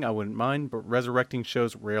reimagining, I wouldn't mind, but resurrecting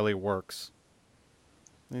shows rarely works.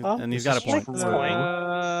 And he's got a point.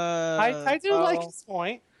 I do like his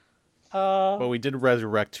point. But we did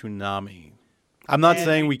resurrect Toonami. I'm not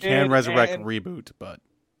saying we can resurrect Reboot, but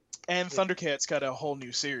And Thundercats got a whole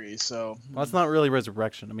new series, so well, that's not really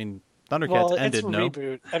resurrection. I mean, Thundercats well, ended, it's a no?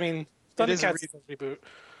 reboot. I mean, It is a Thundercats is a reboot.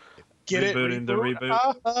 get Rebooting it. the reboot.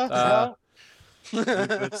 Reboot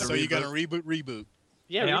the So you're gonna reboot. reboot?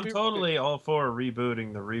 Yeah, Hey, I'm reboot, totally all for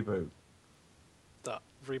rebooting the reboot. the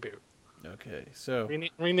reboot. Okay, so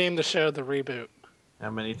Rename the show the reboot. How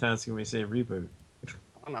many times can we say reboot? I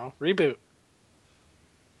don't know. Reboot.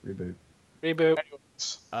 Reboot. Reboot.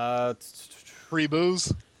 Free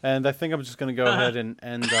booze? and I think I'm just gonna go ahead and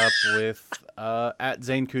end up with at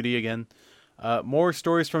Zane Kuti again. More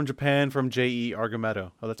stories from Japan from J.E.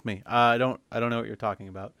 Argumedo. Oh, that's me. I don't know what you're talking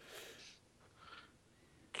about.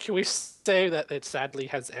 Can we say that it sadly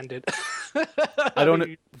has ended? I don't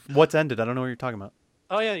know what's ended. I don't know what you're talking about.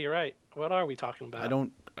 Oh yeah, you're right. What are we talking about?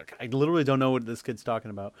 I literally don't know what this kid's talking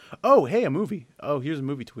about. Oh, hey, a movie. Oh, here's a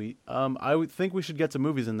movie tweet. I would think we should get some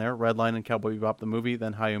movies in there. Redline and Cowboy Bebop the movie,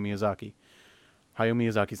 then Hayao Miyazaki. Hayao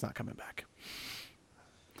Miyazaki's not coming back.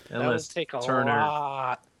 That would Unless take a Turner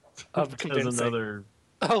lot of does convincing. another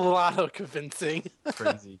A lot of convincing.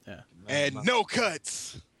 crazy. Yeah. And no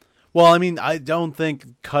cuts. Well, I mean, I don't think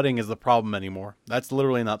cutting is the problem anymore. That's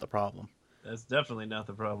literally not the problem. That's definitely not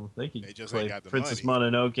the problem. They could They just play ain't got the Princess money.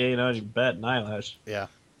 Mononoke and you bat an eyelash. Yeah.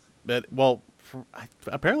 But, well,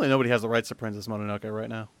 apparently nobody has the rights to Princess Mononoke right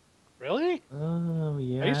now. Really? Oh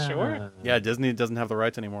yeah. Are you sure? Yeah, Disney doesn't have the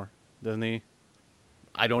rights anymore. Disney,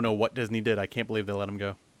 I don't know what Disney did. I can't believe they let him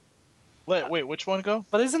go. Wait, which one go?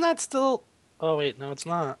 But isn't that still? Oh wait, no, it's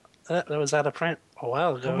not. That was out of print a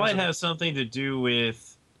while ago. It might have something to do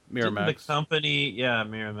with didn't the Miramax. company. Yeah,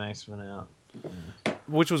 Miramax went out.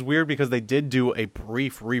 Which was weird because they did do a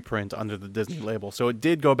brief reprint under the Disney label. So it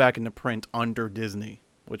did go back into print under Disney,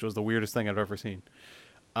 which was the weirdest thing I've ever seen.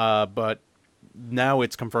 But now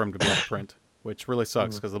it's confirmed to be on print, which really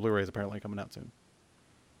sucks because the Blu-ray is apparently coming out soon.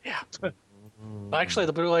 Yeah. Actually,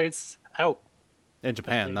 the Blu-ray's out. In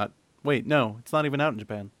Japan, not... Wait, no, it's not even out in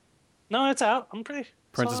Japan. No, it's out. I'm pretty.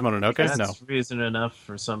 Princess saw it. Mononoke? That's No. reason enough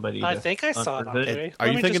for somebody. I to think I saw it on unearth Blu-ray. Are Let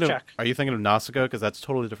you me thinking just of check. Are you thinking of Nausicaa? Because that's a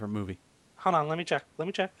totally different movie. Hold on, let me check.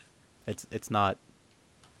 It's not.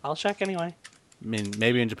 I'll check anyway. I mean,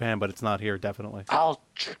 maybe in Japan, but it's not here. Definitely. I'll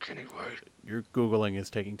check anyway. Your googling is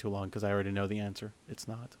taking too long because I already know the answer. It's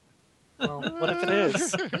not. Well, what if it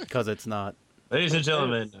is? Because it's not. Ladies and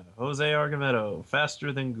gentlemen, Jose Argumedo,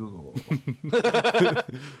 faster than Google,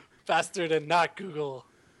 Faster than not Google.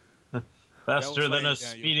 faster than a Daniel.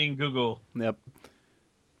 speeding Google. Yep.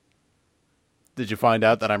 Did you find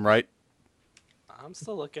out that I'm right? I'm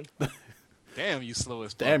still looking. Damn, you slow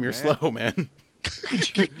as fuck. Damn, you're man. slow, man.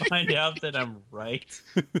 Did you find out that I'm right?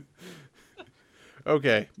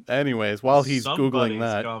 Okay. Anyways, while he's Somebody's googling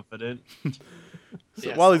that, confident.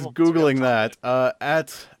 Yes, while he's someone's real googling that,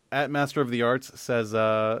 at Master of the Arts says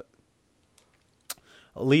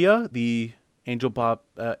Leah, the Angel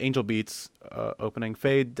Beats opening,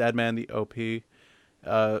 Fade, Deadman, the OP,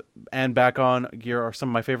 and Back on Gear are some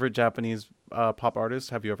of my favorite Japanese pop artists.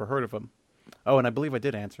 Have you ever heard of them? Oh, and I believe I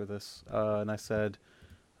did answer this, and I said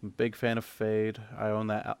I'm a big fan of Fade. I own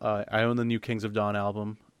that. I own the new Kings of Dawn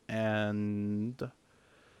album, and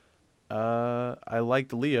I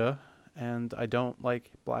liked Leah, and I don't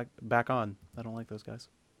like Back on. I don't like those guys.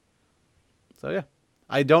 So yeah,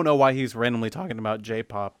 I don't know why he's randomly talking about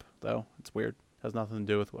J-pop though. It's weird. Has nothing to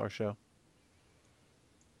do with our show.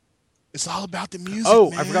 It's all about the music.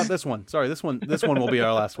 Oh, man. I forgot this one. Sorry, this one will be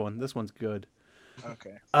our last one. This one's good.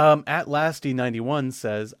 Okay. At Lasty91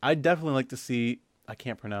 says, I'd definitely like to see, I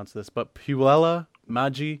can't pronounce this, but Puella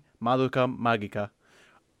Magi Madoka Magica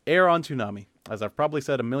air on Toonami, as I've probably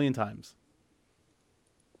said a million times.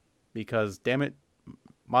 Because, damn it,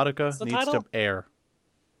 Madoka What's the needs title? to air.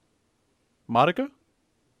 Madoka?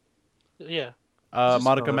 Yeah. Just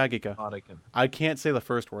Madoka call it Magica. Madoka. I can't say the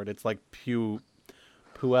first word. It's like Puella.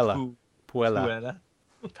 Puella. Puella.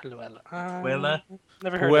 Puella.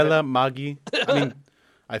 Never heard of Puella it. Magi. I mean,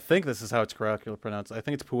 I think this is how it's correctly pronounced. I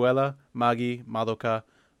think it's Puella Magi Madoka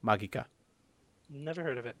Magica. Never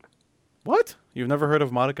heard of it. What? You've never heard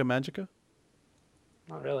of Madoka Magica?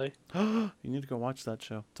 Not really. You need to go watch that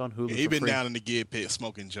show. It's on Hulu. Yeah, he for been free. down in the gig pit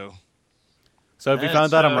smoking Joe. So have you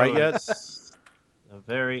found that I'm right yet? is A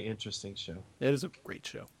very interesting show. It is a great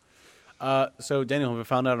show. So Daniel, have you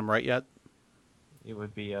found out I'm right yet? It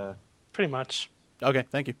would be Pretty much. Okay,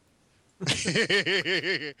 thank you.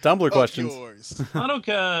 Tumblr Fuck questions. yours.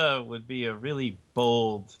 Madoka would be a really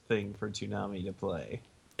bold thing for Toonami to play.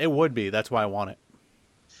 It would be. That's why I want it.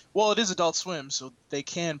 Well, it is Adult Swim, so they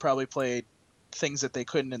can probably play things that they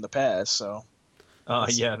couldn't in the past. So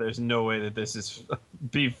Yeah, there's no way that this is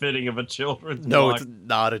befitting of a children's No, block. it's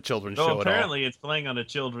not a children's No, show at all. apparently it's playing on a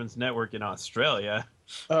children's network in Australia.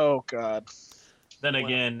 oh god. Then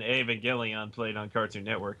again, Evangelion played on Cartoon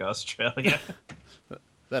Network Australia.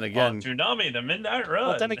 Then On again, Toonami, the Midnight Run.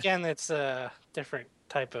 Well, then again, it's a different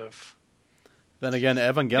type of Evangelion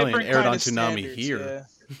Different aired kind on of Toonami standards, here.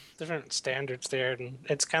 yeah. different standards there, and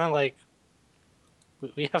it's kind of like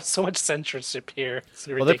we have so much censorship here. It's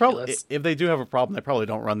Well, they probably, ridiculous. if they do have a problem, they probably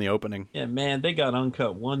don't run the opening. Yeah, man, they got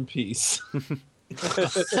uncut One Piece.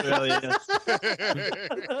 Australia.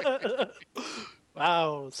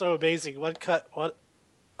 Wow, so amazing! Uncut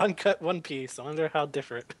One Piece. I wonder how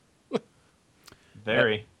different.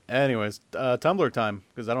 Very. Anyways, Tumblr time,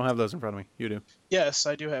 because I don't have those in front of me. You do. Yes,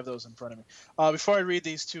 I do have those in front of me. Before I read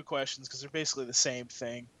these two questions, because they're basically the same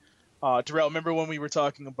thing. Darrell, remember when we were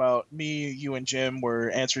talking about me, you, and Jim were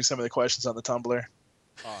answering some of the questions on the Tumblr?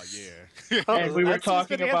 Oh yeah. And we were That's who's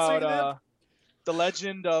been talking answering about the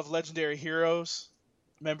Legend of Legendary Heroes.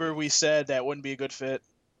 Remember we said that wouldn't be a good fit?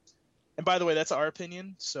 And by the way, that's our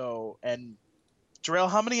opinion. So, and Darrell,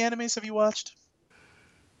 how many animes have you watched?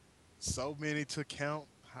 So many to count.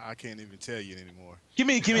 I can't even tell you anymore. Give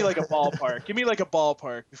me like a ballpark. Give me like a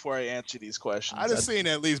ballpark before I answer these questions. I just seen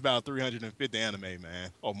at least about 350 anime, man,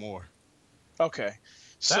 or more. Okay.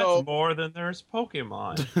 That's So more than there's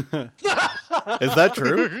Pokemon. Is that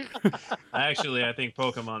true? Actually, I think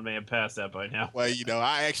Pokemon may have passed that by now. Well, you know,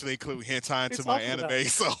 I actually include hentai into It's my awful anime, that.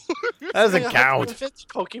 so That doesn't count.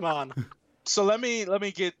 Pokemon. let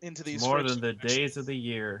me get into these More first than the questions. days of the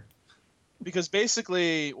year. because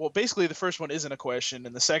basically the first one isn't a question,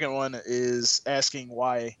 and the second one is asking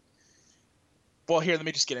why. Well, here, let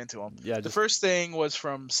me just get into them. Yeah, The first thing was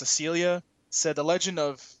from Cecilia. Said the Legend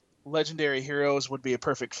of Legendary Heroes would be a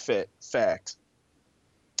perfect fit. Fact.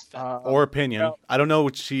 or opinion. well- I don't know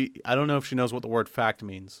if she knows what the word fact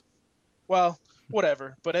means. Well,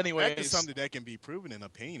 whatever. But Fact is anyways, something that can be proven in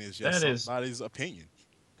opinion. It's just That is- somebody's opinion.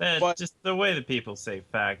 That But- just the way that people say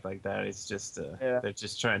fact like that, it's just Yeah. they're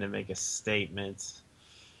just trying to make a statement.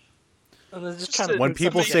 And they're just Just trying to to- When do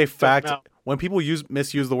people something say that fact, doesn't when people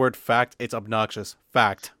misuse the word fact, it's obnoxious.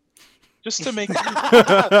 Fact. just to make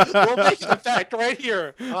matter. We'll make it a fact right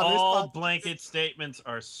here. On this All podcast. blanket statements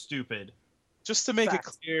are stupid. just to make Fact.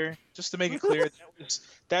 it clear,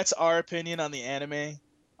 that's our opinion on the anime.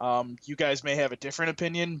 You guys may have a different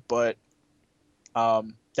opinion, but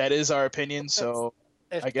that is our opinion. So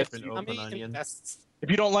If, I guess if an open Konami onion. invests- if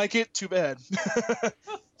you don't like it, too bad.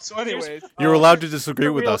 So, anyways, You're allowed to disagree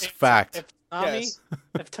the with real us. answer. Fact. If Tanami, yes.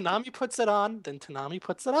 if Tanami puts it on, then Tanami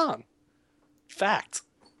puts it on. Fact.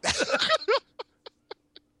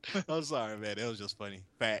 I'm sorry, man. It was just funny.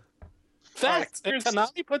 Fact. Fact. here's- If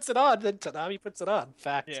Tanami puts it on, then Tanami puts it on.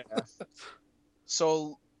 Fact. Yeah.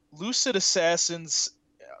 So, Lucid Assassins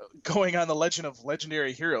going on the Legend of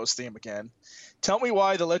Legendary Heroes theme again. Tell me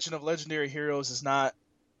why the Legend of Legendary Heroes is not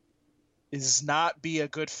be a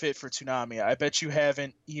good fit for Toonami. I bet you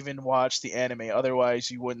haven't even watched the anime. Otherwise,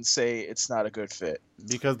 you wouldn't say it's not a good fit.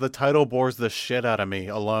 Because the title bores the shit out of me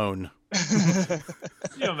alone. Can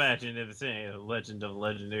you imagine if it's saying a Legend of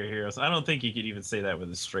Legendary Heroes? I don't think you could even say that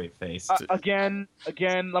with a straight face. Again,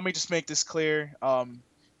 let me just make this clear.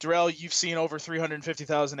 Darrell, you've seen over 350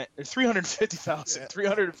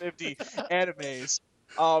 animes.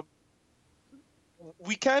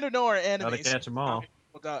 We kind of know our animes. Gotta catch 'em all.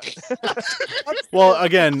 Hold on. Well,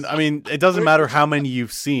 again, I mean, it doesn't matter how many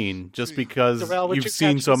you've seen, just because Darrell, would you've you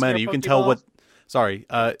seen catch so this many. here You can tell Pokeball? what. Sorry,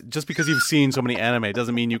 just because you've seen so many anime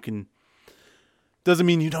doesn't mean doesn't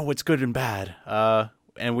mean you know what's good and bad.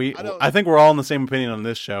 And I think we're all in the same opinion on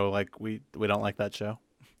this show. Like we don't like that show.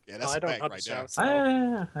 Yeah, Oh, that's I a don't fact know right the there. show, so-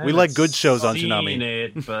 I We like haven't good shows on seen Toonami.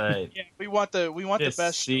 it, but Yeah, we want the it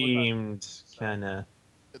best. show. seemed kind of.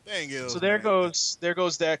 The thing is, So there man,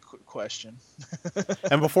 goes that question.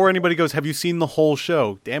 And before anybody goes, have you seen the whole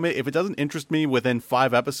show? Damn it! If it doesn't interest me within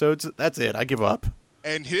 5 episodes, that's it. I give up.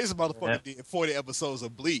 And here's a motherfucker did 40 episodes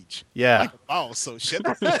of Bleach. Yeah. Oh, so shit.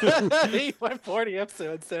 He went 40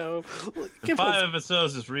 episodes, so give 5 us-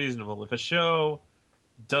 episodes is reasonable. If a show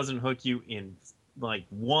doesn't hook you in like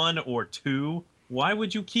 1 or 2, why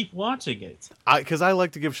would you keep watching it? Because I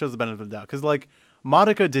like to give shows the benefit of the doubt. Because like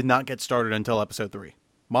Madoka did not get started until episode 3.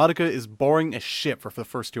 Madoka is boring as shit for the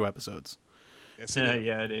first 2 episodes. Yes, Yeah, it is.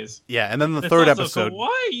 yeah, it is. Yeah, and then the It's third also episode.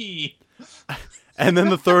 Kawaii. And then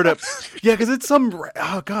the third yeah, because it's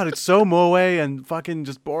oh god, it's so moe and fucking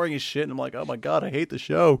just boring as shit. And I'm like, oh my god, I hate the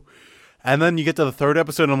show. And then you get to the third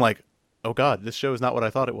episode, and I'm like, oh god, this show is not what I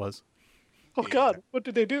thought it was. Oh God, what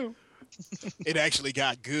did they do? It actually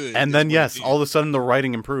got good. And is then what it yes, did. all of a sudden the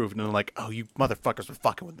writing improved, and I'm like, oh, you motherfuckers were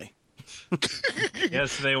fucking with me.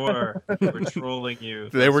 Yes, they were. They were trolling you.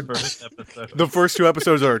 They were- First episode. The first 2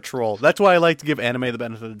 episodes are a troll. That's why I like to give anime the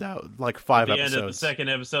benefit of the doubt. Like 5 At the episodes. end of the second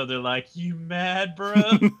episode, they're like, "You mad, bro?"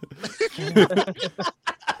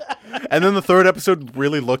 And then the third episode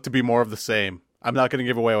really looked to be more of the same. I'm not going to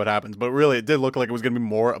give away what happens, but really it did look like it was going to be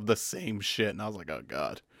more of the same shit. And I was like, oh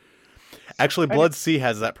god. Actually, Blood Sea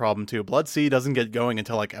has that problem too. Blood Sea doesn't get going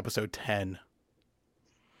until like episode 10.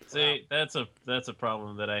 See, that's a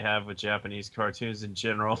problem that I have with Japanese cartoons in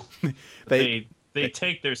general. They- They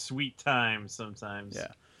take their sweet time sometimes. Yeah.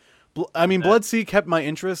 I mean, Blood Sea kept my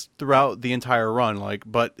interest throughout the entire run, like,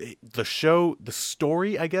 but the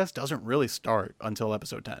story, I guess, doesn't really start until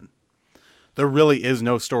episode 10. There really is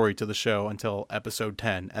no story to the show until episode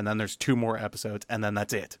 10, and then there's 2 more episodes, and then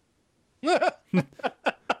that's it.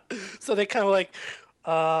 So they kind of like,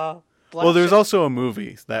 Well, there's also a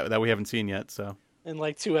movie that we haven't seen yet, so in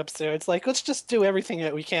like 2 episodes. Like, let's just do everything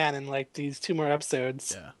that we can in like these 2 more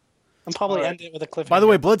episodes. yeah. And probably All right. end it with a cliffhanger. By the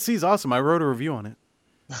way, Blood Sea is awesome. I wrote a review on it.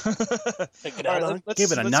 Check it All out. right,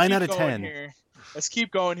 Give it a let's 9 keep out of going 10. here. Let's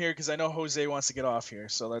keep going here because I know Jose wants to get off here.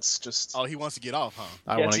 So let's just. Oh, he wants to get off,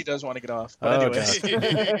 huh? Yes, he does want to get off. Oh, But anyways.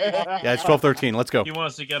 Yeah, it's 12:13. Let's go. He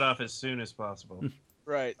wants to get off as soon as possible.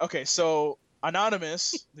 Right. Okay. So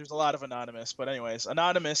Anonymous. There's a lot of Anonymous, but anyways,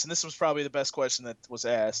 Anonymous, and this was probably the best question that was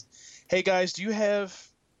asked. Hey guys,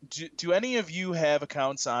 do any of you have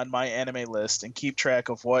accounts on My Anime List and keep track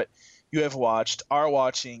of what you have watched, are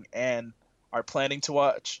watching, and are planning to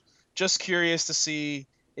watch? Just curious to see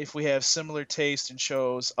if we have similar taste in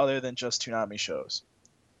shows other than just Toonami shows.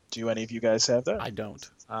 Do any of you guys have that? I don't.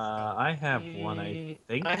 I have one. I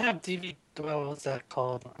think. I have DVD. What was that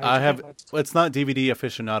called? I have. Well, it's not DVD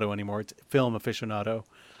aficionado anymore. It's film aficionado.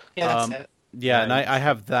 Yeah, that's um, it. Yeah, and I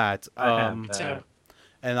have that. I have that. Too.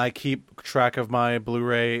 And I keep track of my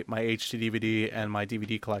Blu-ray, my HD DVD, and my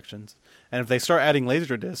DVD collections. And if they start adding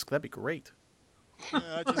Laserdisc, that'd be great. Yeah,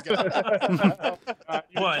 I just got.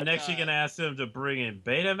 What? Next, you're gonna ask them to bring in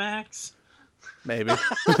Betamax? Maybe.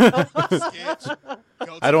 Sketch.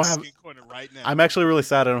 Go I to don't the have- skin corner right now. I'm actually really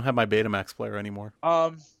sad I don't have my Betamax player anymore.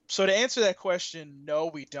 So to answer that question, no,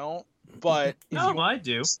 we don't. But if No, you, I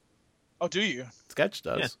do. oh, do you? Sketch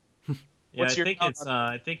does. Yeah, What's your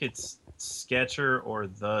I think it's Sketcher or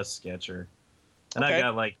the Sketcher, and Okay. I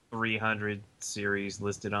got like 300 series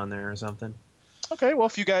listed on there or something. Okay, well,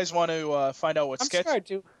 if you guys want to find out what I'm sketch, sure I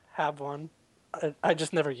do have one. I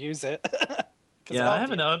just never use it. 'Cause Yeah, I I'll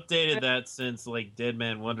haven't do- updated that since like Dead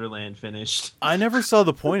Man Wonderland finished. I never saw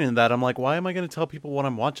the point in that. I'm like, why am I going to tell people what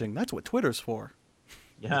I'm watching? That's what Twitter's for.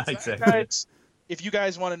 Yeah, Exactly. exactly. guys, if you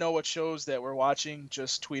guys want to know what shows that we're watching,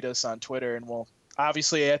 just tweet us on Twitter, and we'll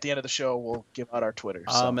obviously at the end of the show we'll give out our Twitter.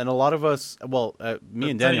 So. And a lot of us, well, me and I'll tell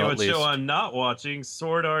you Daniel what at least. show I'm not watching: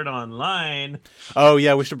 Sword Art Online. Oh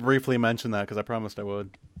yeah, we should briefly mention that because I promised I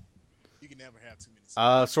would. You can never have too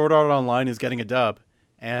many. Sword Art Online is getting a dub,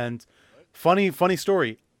 and funny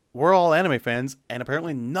story. We're all anime fans, and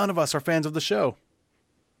apparently none of us are fans of the show.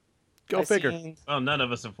 Go I figure. seen- Well, none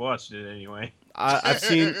of us have watched it anyway. I've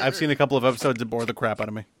seen a couple of episodes that bore the crap out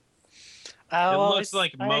of me. It well, looks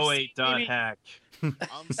like I've seen Moe.hack. I'm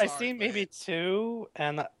I've sorry, seen man. maybe two,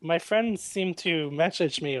 and my friends seem to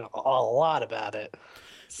message me a lot about it.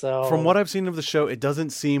 So From what I've seen of the show, it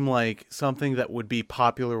doesn't seem like something that would be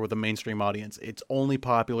popular with a mainstream audience. It's only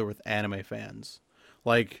popular with anime fans,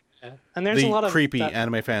 like and there's the a lot of creepy that-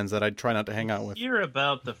 anime fans that I try not to hang out with. Hear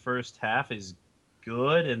about the first half is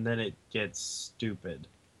good, and then it gets stupid.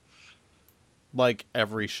 Like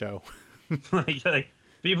every show. like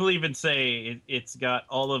people even say it's got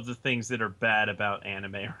all of the things that are bad about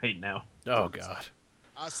anime right now. Oh god.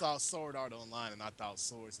 I saw Sword Art Online and I thought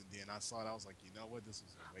swords, and then I saw it. I was like, you know what? This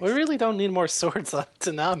was a We waste. really don't need more swords on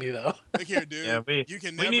Tanami though. Look here, dude. Yeah, you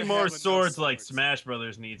can we never need more have enough swords like swords. Smash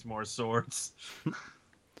Brothers needs more swords.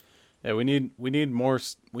 Yeah, we need more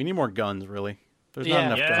guns. Really, there's not Yeah.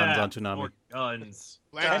 enough guns Yeah, on Toonami. more guns.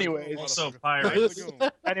 Black Anyways. Lagoon, Also motherfucker. pirates. Black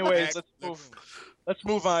Lagoon. Anyways, Black let's move. Lagoon. Let's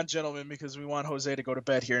move on, gentlemen, because we want Jose to go to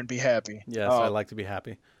bed here and be happy. Yes, I like to be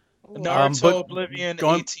happy. Naruto but Oblivion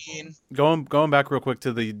going- 18. Going back real quick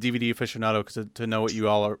to the DVD aficionado to know what you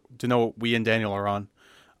all are, to know what we and Daniel are on.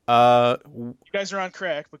 You guys are on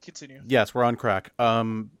crack, but continue. Yes, we're on crack.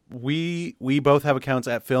 We both have accounts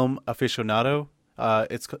at Film Aficionado.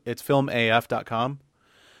 It's filmaf.com,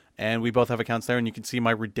 and we both have accounts there, and you can see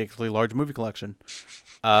my ridiculously large movie collection.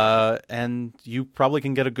 And you probably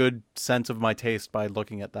can get a good sense of my taste by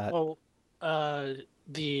looking at that. Well,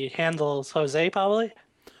 the handle's Jose probably.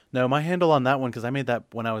 No, my handle on that one, because I made that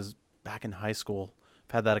when I was back in high school.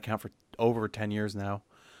 I've had that account for over 10 years now.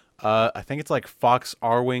 I think it's like Fox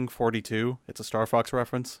Arwing 42. It's a Star Fox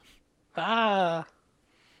reference. Ah,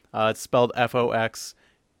 It's spelled FOXARWING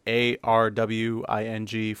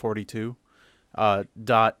 42.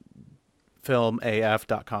 Dot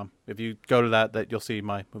filmaf.com. If you go to that you'll see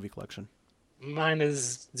my movie collection. mine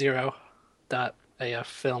is 0.af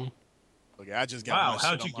film. Okay, I just got Wow, my shit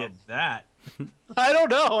how'd on you my- get that? I don't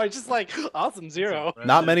know. I just like awesome zero.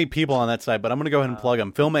 Not many people on that site, but I'm gonna go ahead and plug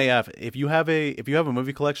them. Film AF. If you have a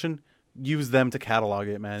movie collection, use them to catalog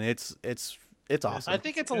it, man. It's awesome. I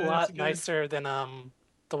think it's a Yeah, that's lot good. nicer than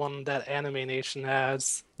the one that Anime Nation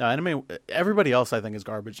has. No, anime. Everybody else I think is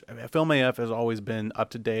garbage. Film AF has always been up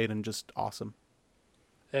to date and just awesome.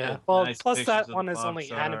 Yeah. Yeah, Well, nice plus pictures that of the one is box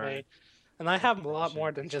only art. anime, and I have a lot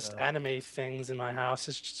more than just stuff. anime things in my house.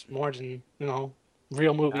 It's just more than real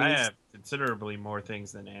movies. I have considerably more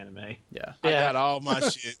things than anime. Yeah. I Yeah. got all my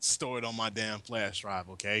shit stored on my damn flash drive.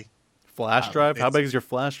 Okay, Flash drive. How it's- big is your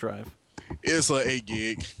flash drive? it's a 8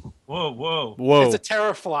 gig, Whoa, whoa, Whoa. It's a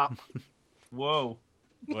teraflop. whoa.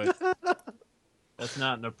 but That's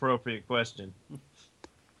not an appropriate question.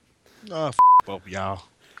 both y'all.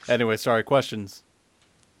 Anyway, sorry. Questions.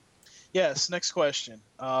 Yes, next question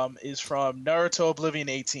is from Naruto Oblivion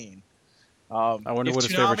 18. I wonder if what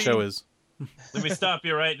his favorite Toonami- show is. Let me stop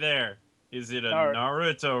you right there. Is it a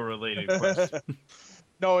Naruto related question?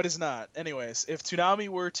 No, it is not. Anyways, if Toonami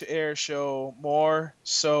were to air a show more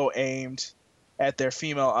so aimed at their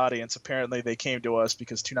female audience, apparently they came to us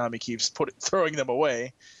because Toonami keeps throwing them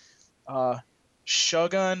away.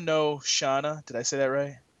 Shogun no Shana, did I say that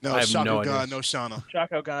right? No, I have no Shakugan, idea. no Shauna.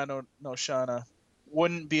 Shakugan no Shana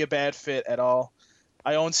wouldn't be a bad fit at all.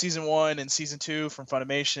 I own season 1 and season 2 from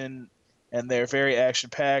Funimation, and they're very action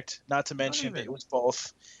packed. Not to mention it was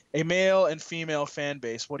both a male and female fan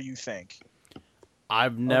base. What do you think?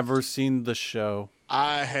 I've never seen the show.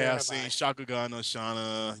 I Where have am seen I? Shakugan no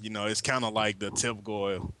Shana. You know, it's kind of like the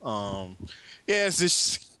typical. Yeah, it's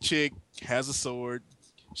this chick has a sword.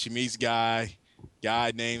 She meets guy.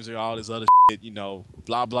 Guy names her all this other shit. You know,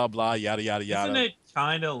 blah blah blah, yada yada yada. Isn't it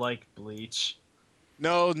kind of like Bleach?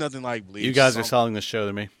 No, nothing like Bleach. You guys are selling the show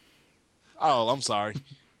to me. Oh, I'm sorry.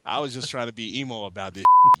 I was just trying to be emo about this.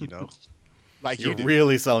 You know, like You're you do.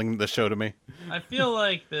 really selling the show to me. I feel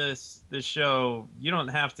like this show, you don't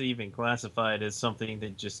have to even classify it as something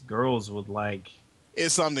that just girls would like.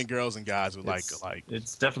 It's something girls and guys would like It's- alike.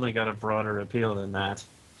 It's definitely got a broader appeal than that.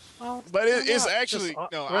 Well, But we're it's not actually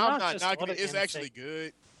just- no. we're I'm not just knocking it. It's audience- actually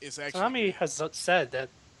good. It's actually. Konami has said that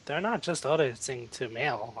they're not just audiencing to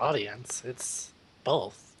male audience; it's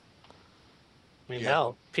both. I mean, Yeah.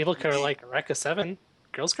 hell, people could like Rekka 7.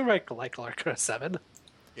 Girls could like Rekka 7.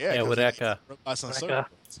 Yeah, Yeah, 'cause with it's Eka. robots on Eka.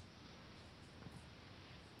 circuits.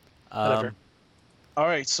 Whatever. All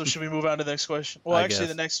right, so should we move on to the next question? Well, I actually,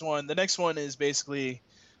 guess. the next one is basically,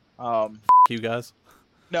 You guys.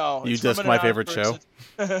 no. You it's from dissed an my anonymous favorite show.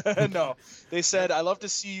 person. No, they said, "I love to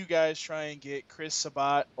see you guys try and get Chris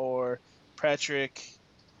Sabat or Patrick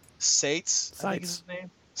Seitz, I think is his name,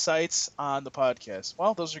 Seitz on the podcast."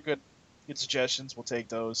 Well, those are good suggestions. We'll take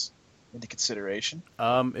those into consideration.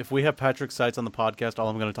 If we have Patrick Seitz on the podcast, all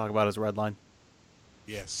I'm going to talk about is Redline.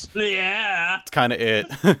 Yes, Yeah. It's kind of it.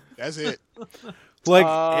 that's it.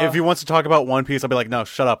 Like, if he wants to talk about One Piece, I'll be like, no,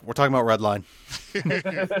 shut up. We're talking about Redline.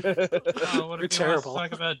 Oh, what You're if you terrible.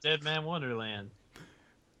 want to talk about Dead Man Wonderland?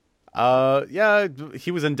 Yeah,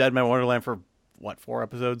 he was in Dead Man Wonderland for, what, 4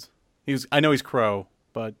 episodes? I know he's Crow,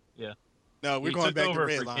 but No, we're He going took back to over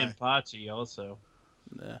Red for Line. Kenpachi also.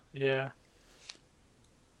 Yeah.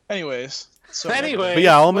 Anyways, so Anyway. But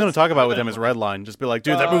yeah, all I'm going to talk about with him is Redline. Just be like,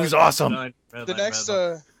 dude, that movie's awesome.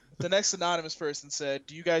 the next anonymous person said,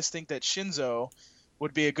 "Do you guys think that Shinzo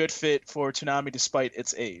would be a good fit for Toonami despite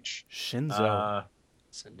its age?" Shinzo.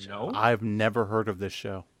 No. I've never heard of this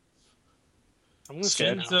show. I'm gonna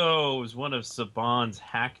say no. Shinzo is one of Saban's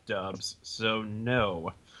hack dubs, so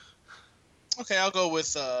no. Okay, I'll go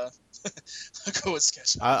with I'll go with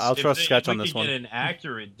Sketch. I'll trust Sketch on If we this could one. get an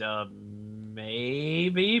accurate dub,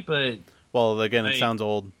 maybe, but Well, again, it Like- sounds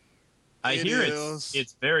old. I It hear is.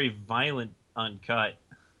 it's very violent, uncut.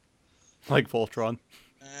 Like Voltron.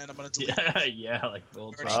 And I'm gonna delete. Yeah, yeah, like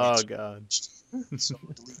Voltron. Oh, God. So I'm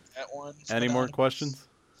gonna delete that one. Any more Anonymous. questions?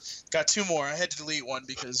 Got 2 more. I had to delete one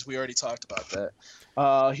because we already talked about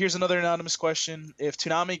that. Here's another anonymous question. If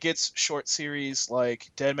Toonami gets short series like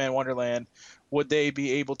Dead Man Wonderland, would they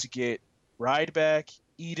be able to get Ride Back,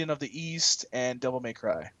 Eden of the East, and Devil May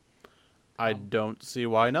Cry? I don't see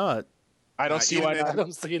why not. I don't see why Eden I not.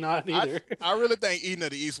 don't see not either. I really think Eden of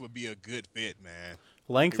the East would be a good fit, man.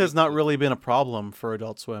 Length has not really been a problem for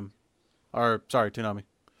Adult Swim. Or, sorry, Toonami.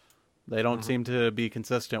 They don't seem to be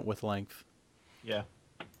consistent with length. Yeah.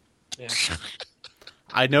 Yeah.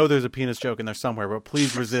 I know there's a penis joke in there somewhere, but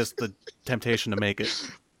please resist the temptation to make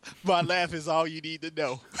it. My laugh is all you need to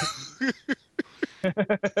know.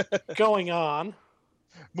 Going on.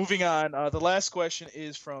 Moving on. The last question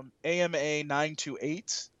is from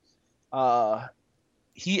AMA928.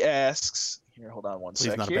 He asks. Here, hold on one Please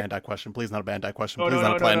sec. not a here. Bandai question. Please not a Bandai question. No, Please no,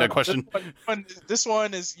 not a no, no, Bandai no. question. This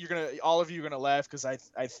one is all of you are gonna laugh because I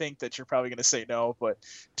think that you're probably gonna say no. But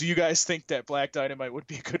do you guys think that Black Dynamite would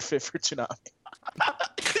be a good fit for Toonami?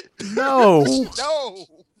 No. No.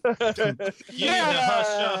 You need to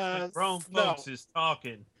hush up. The grown No. folks is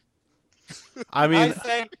talking. I I mean,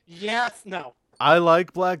 say yes, no. I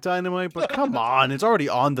like Black Dynamite, but come on. It's already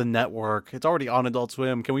on the network. It's already on Adult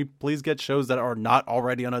Swim. Can we please get shows that are not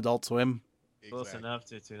already on Adult Swim? Close Exactly. enough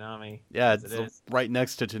to Toonami. Yeah, as it's it is. right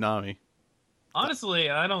next to Toonami. Honestly,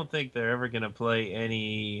 I don't think they're ever gonna play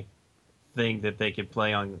anything that they could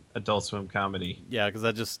play on Adult Swim comedy. Yeah,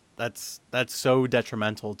 because that's so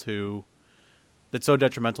detrimental to the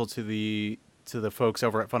folks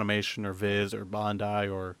over at Funimation or Viz or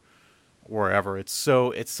Bandai or wherever. It's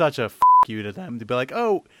such a you to them to be like,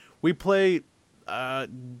 oh, we play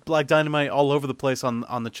Black Dynamite all over the place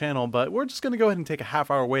on the channel, but we're just gonna go ahead and take a half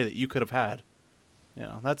hour away that you could have had. You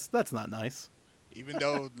know, that's not nice. Even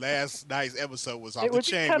though last night's episode was It off the would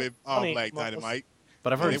be chain kinda with funny, Black Marcus. Dynamite.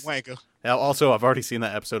 But I've Hey, already wanker. also I've already seen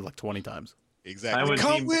that episode like 20 times. Exactly. I would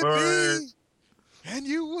Come be with more- me, and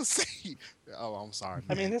you will see. Oh, I'm sorry.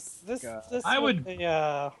 I mean, man. this God. I would- be,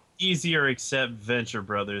 Easier except Venture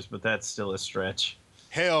Brothers, but that's still a stretch.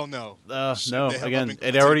 Hell no. Shut No, the hell up again, and it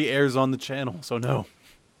continue. already airs on the channel, so no.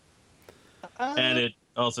 And it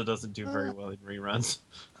also doesn't do very well in reruns.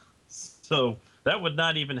 So that would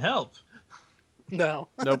not even help. No.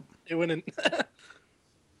 Nope. It wouldn't.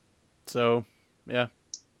 So, yeah.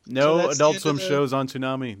 So No that's the Adult end of Swim the- shows on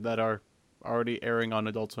Toonami that are already airing on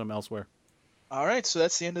Adult Swim elsewhere. All right, so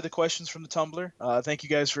that's the end of the questions from the Tumblr. Thank you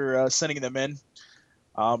guys for sending them in.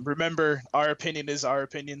 Remember, our opinion is our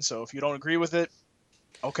opinion, so if you don't agree with it,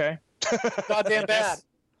 okay. Goddamn bad.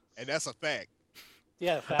 And that's a fact.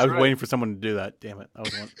 Yeah. I was right. waiting for someone to do that. Damn it. I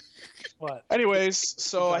was one. What? Anyways,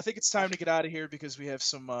 so I think it's time to get out of here because we have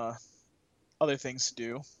some other things to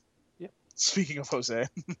do. Yep. Speaking of Jose.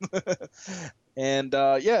 And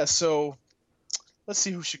yeah, so let's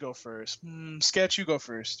see who should go first. Sketch, you go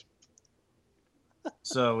first.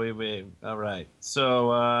 So we all right.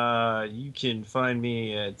 So you can find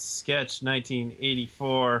me at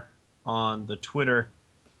Sketch1984 on the Twitter.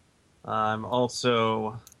 I'm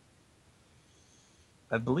also,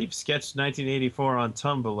 I believe, Sketch1984 on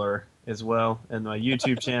Tumblr as well, and my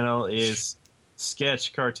YouTube channel is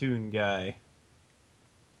Sketch Cartoon Guy.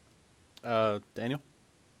 Daniel?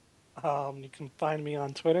 You can find me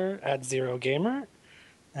on Twitter at ZeroGamer.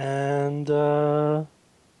 And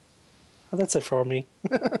that's it for me.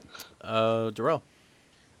 Darrell?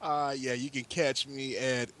 Yeah, you can catch me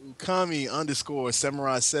at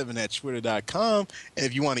ukami_samurai7 at twitter.com. And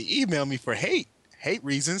if you want to email me for hate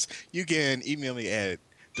reasons, you can email me at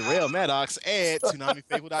DarrellMaddox at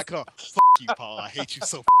TsunamiFable.com. Fuck you, Paul. I hate you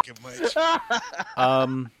so fucking much.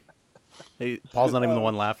 Hey, Paul's not even the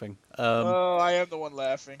one laughing. Oh, I am the one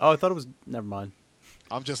laughing. I thought it was... Never mind.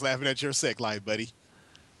 I'm just laughing at your sick life, buddy.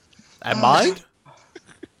 At mine?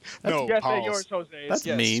 No, Yes, Paul's. yours, Jose. That's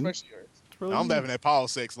yes, mean. especially yours. It's really I'm mean. laughing at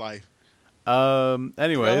Paul's sex life. Well,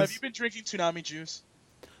 Anyways, have you been drinking Toonami juice?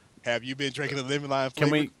 Have you been drinking the lemon lime can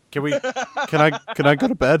flavor? can I go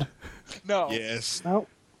to bed? No. Yes. No.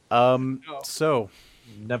 So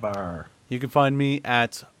Never. you can find me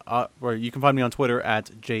at or you can find me on Twitter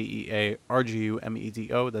at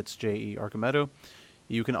JEARGUMEDO. That's JE Archimedo.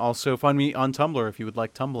 You can also find me on Tumblr if you would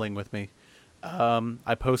like tumbling with me.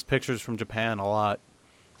 I post pictures from Japan a lot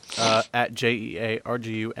at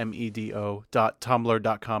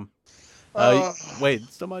JEARGUMEDO.tumblr.com. Wait,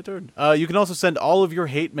 it's still my turn. You can also send all of your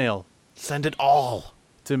hate mail. Send it all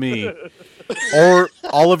to me. Or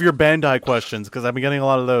all of your Bandai questions, because I've been getting a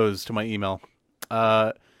lot of those to my email.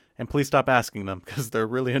 And please stop asking them, because they're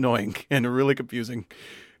really annoying and really confusing.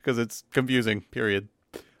 Because it's confusing, period.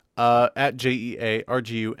 At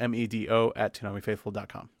JEARGUMEDO at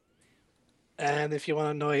ToonamiFaithful.com. And if you want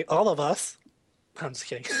to annoy all of us, I'm just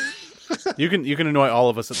kidding. You can annoy all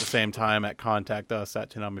of us at the same time at contact us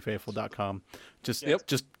at ToonamiFaithful.com.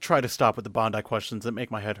 Just try to stop with the Bandai questions that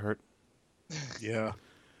make my head hurt. Yeah.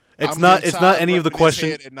 It's I'm not getting it's not tired any of the rubbing his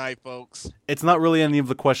questions. head at night, folks. It's not really any of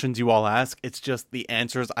the questions you all ask. It's just the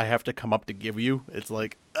answers I have to come up to give you. It's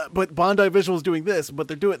like, but Bandai Visual's doing this, but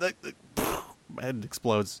they're doing that. My head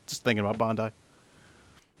explodes just thinking about Bandai.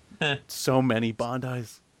 So many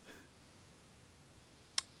Bandais.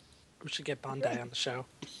 We should get Bandai on the show.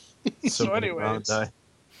 So many anyways. Bandai.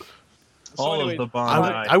 So All anyways, of the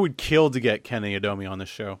I Bandai. would kill to get Kenny Adomi on this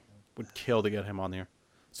show. Would kill to get him on here.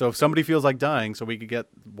 So if somebody feels like dying, so we could get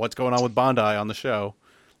what's going on with Bandai on the show,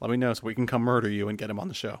 let me know so we can come murder you and get him on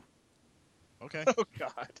the show. Okay. Oh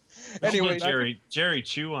God. Let's Anyway, put Jerry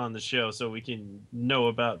Chu on the show so we can know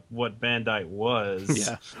about what Bandai was.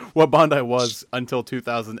 Yeah, what Bandai was until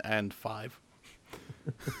 2005.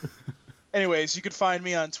 anyways, you can find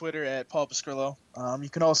me on Twitter at Paul Pascrillo. You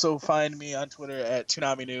can also find me on Twitter at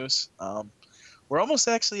Toonami News. We're almost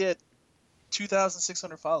actually at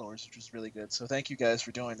 2,600 followers, which is really good. So thank you guys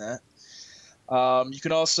for doing that. You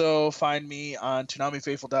can also find me on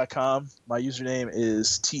ToonamiFaithful.com. My username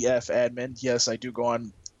is TFadmin. Yes, I do go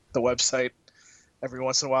on the website every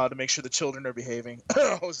once in a while to make sure the children are behaving.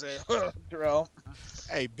 Jose, Darrell,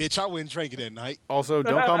 Hey, bitch, I wouldn't drink it at night. Also,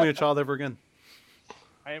 don't call me a child ever again.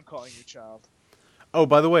 I am calling you child. Oh,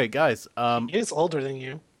 by the way, guys, He is older than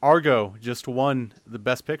you. Argo just won the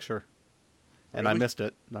Best Picture, and I Really? missed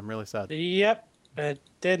it. And I'm really sad. Yep, it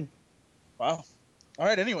did. Wow. All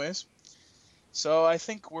right, anyways. So I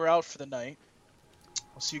think we're out for the night.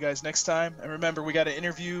 We'll see you guys next time. And remember, we got an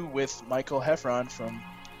interview with Michael Heffron from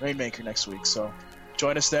Rainmaker next week. So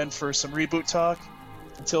join us then for some reboot talk.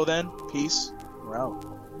 Until then, peace. We're out.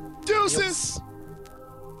 Deuces!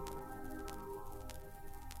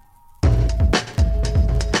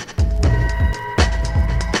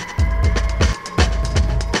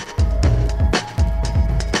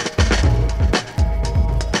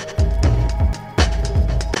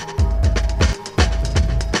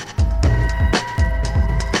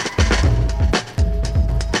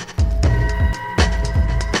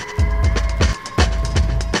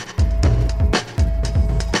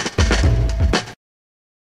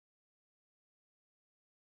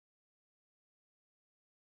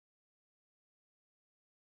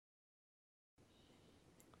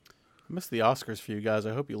 I missed the Oscars for you guys.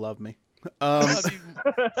 I hope you love me. I love you.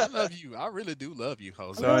 I love you. I really do love you,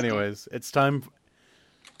 Jose. So, anyways, it's time.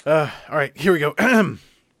 All right, here we go.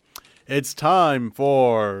 It's time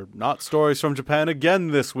for Not Stories from Japan again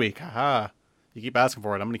this week. Haha. You keep asking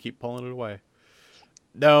for it. I'm going to keep pulling it away.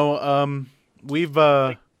 No, we've...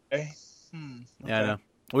 Okay. Yeah, I know.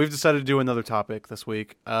 We've decided to do another topic this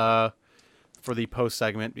week for the post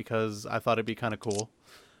segment because I thought it'd be kind of cool.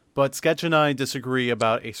 But Sketch and I disagree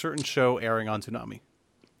about a certain show airing on Toonami.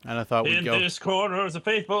 And I thought we'd In go... this corner is a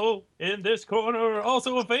faithful. In this corner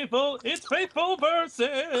also a faithful. It's faithful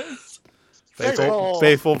versus...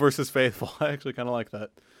 Faithful versus faithful. I actually kind of like that.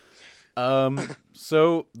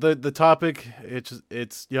 So the topic,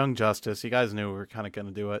 it's Young Justice. You guys knew we were kind of going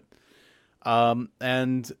to do it.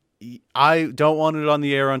 And I don't want it on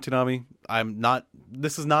the air on Toonami.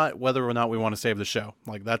 This is not whether or not we want to save the show.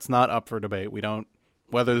 Like, that's not up for debate.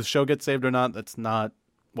 Whether the show gets saved or not, that's not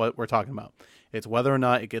what we're talking about. It's whether or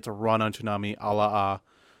not it gets a run on Toonami a la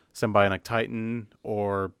Symbionic Titan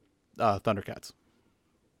or Thundercats.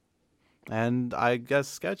 And I guess,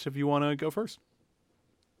 Sketch, if you want to go first.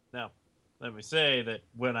 Now, let me say that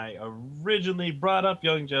when I originally brought up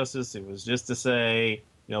Young Justice, it was just to say,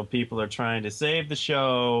 people are trying to save the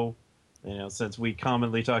show. Since we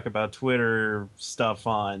commonly talk about Twitter stuff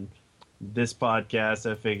on this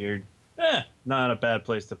podcast, I figured, not a bad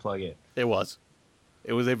place to plug it. It was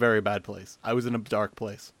a very bad place. I was in a dark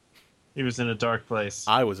place. He was in a dark place.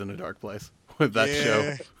 I was in a dark place with that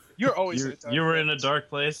show. You're always You were in a dark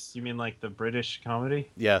place? You mean like the British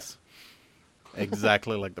comedy? Yes.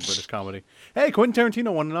 Exactly like the British comedy. Hey, Quentin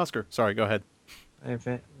Tarantino won an Oscar. Sorry, go ahead.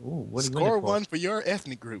 What Score one for your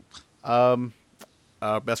ethnic group.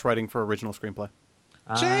 Best writing for original screenplay.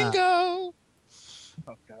 Django!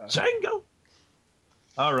 Oh, God. Django!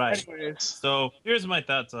 All right. Anyways. So here's my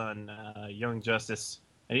thoughts on Young Justice.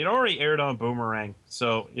 And it already aired on Boomerang.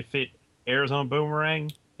 So if it airs on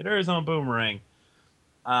Boomerang, it airs on Boomerang.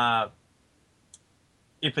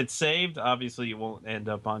 If it's saved, obviously it won't end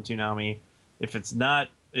up on Toonami. If it's not,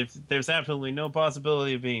 if there's absolutely no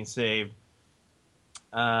possibility of being saved,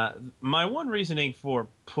 my one reasoning for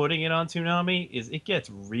putting it on Toonami is it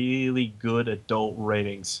gets really good adult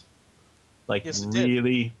ratings. Like, yes,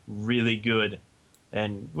 really, really good.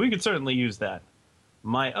 And we could certainly use that.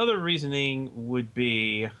 My other reasoning would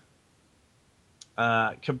be,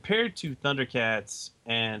 compared to Thundercats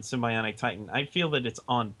and Symbionic Titan, I feel that it's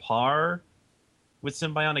on par with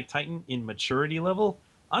Symbionic Titan in maturity level.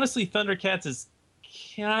 Honestly, Thundercats is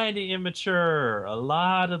kind of immature a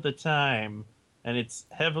lot of the time, and it's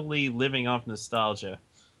heavily living off nostalgia.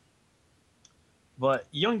 But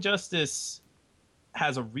Young Justice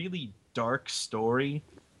has a really dark story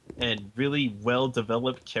and really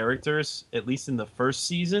well-developed characters, at least in the first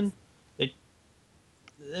season.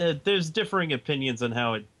 There's differing opinions on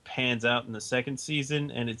how it pans out in the second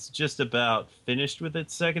season, and it's just about finished with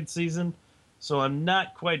its second season. So I'm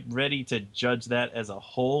not quite ready to judge that as a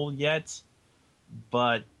whole yet.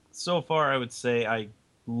 But so far, I would say I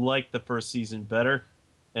like the first season better.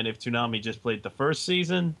 And if Toonami just played the first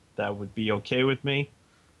season, that would be okay with me.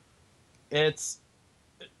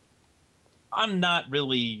 I'm not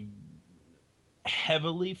really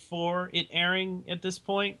heavily for it airing at this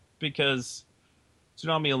point because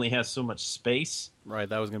Toonami only has so much space. Right,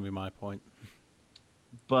 that was going to be my point.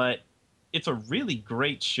 But it's a really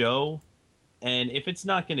great show, and if it's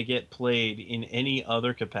not going to get played in any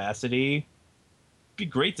other capacity, it'd be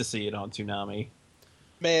great to see it on Toonami.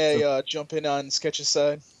 May I jump in on Sketch's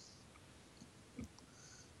side?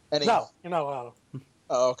 No, you're not allowed.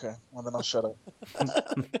 Oh, okay. Well, then I'll shut up.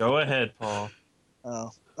 Go ahead, Paul.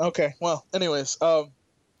 Oh, okay. Well, anyways,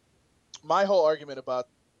 my whole argument about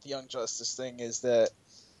the Young Justice thing is that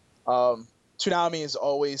Toonami has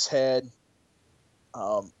always had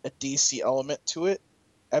a DC element to it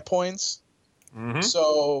at points. Mm-hmm.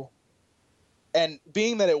 So, and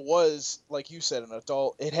being that it was, like you said, an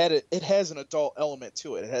adult, it has an adult element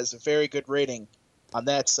to it. It has a very good rating on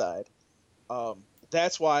that side.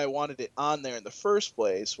 That's why I wanted it on there in the first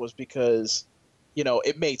place, was because,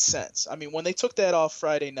 it made sense. I mean, when they took that off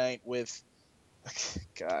Friday night with,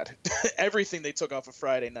 God, everything they took off of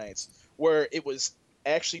Friday nights, where it was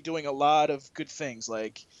actually doing a lot of good things,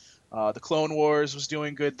 like the Clone Wars was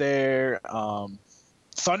doing good there,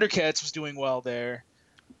 Thundercats was doing well there.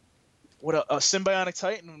 What a Symbionic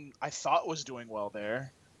Titan I thought was doing well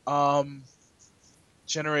there.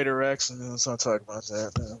 Generator Rex, and let's not talk about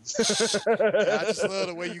that. I just love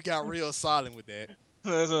the way you got real silent with that.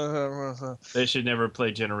 They should never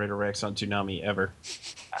play Generator Rex on Toonami ever.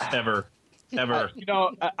 Ever. I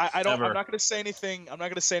don't. Ever. I'm not going to say anything. I'm not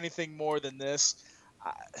going to say anything more than this.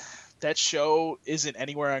 that show isn't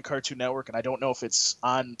anywhere on Cartoon Network, and I don't know if it's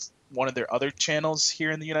on one of their other channels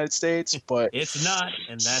here in the United States, but It's not,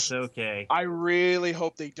 and that's okay. I really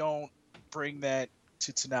hope they don't bring that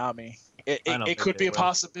to Toonami. I don't It think could they be a will.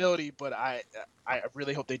 possibility, but I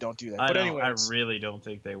really hope they don't do that. But I anyways, really don't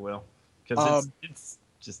think they will, because Um, it's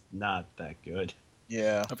just not that good.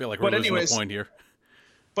 yeah. I feel like But we're losing anyways- the point here.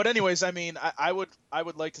 But anyways, I mean, I would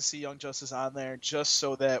like to see Young Justice on there just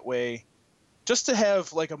so that way, just to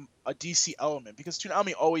have like a DC element, because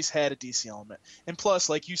Toonami always had a DC element, and plus,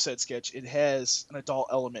 like you said, Sketch, it has an adult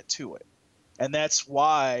element to it, and that's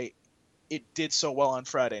why it did so well on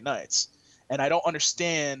Friday nights. And I don't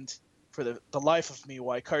understand for the life of me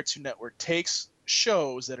why Cartoon Network takes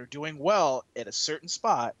shows that are doing well at a certain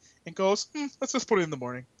spot and goes, let's just put it in the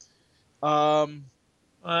morning.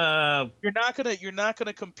 You're not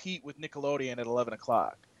gonna compete with Nickelodeon at 11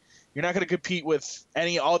 o'clock. You're not gonna compete with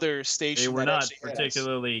any other station. They were that not actually has.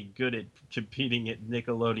 particularly good at competing at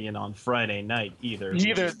Nickelodeon on Friday night either.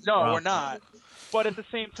 Neither. No, Problem. we're not. But at the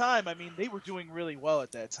same time, I mean, they were doing really well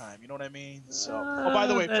at that time. You know what I mean? So. Oh, by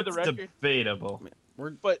the way, for the That's record, debatable.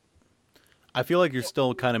 but I feel like you're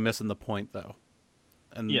still kind of missing the point, though.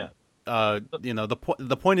 And Yeah.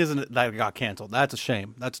 the point isn't that it got canceled. That's a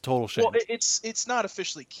shame. That's a total shame. well, it's not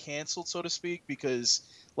officially canceled, so to speak, because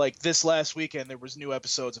like this last weekend there was new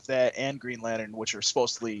episodes of that and Green Lantern, which are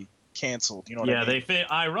supposedly canceled. You know what Yeah, I mean?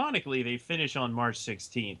 ironically they finish on March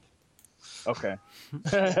 16th. Okay.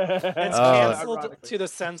 It's Uh, canceled to the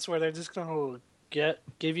sense where they're just gonna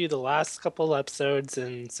give you the last couple episodes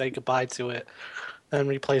and say goodbye to it, and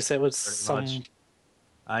replace it with Pretty some much.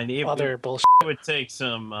 I need other bullshit. It would take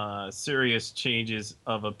some serious changes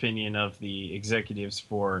of opinion of the executives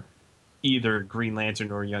for either Green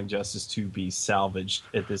Lantern or Young Justice to be salvaged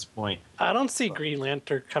at this point. I don't see Green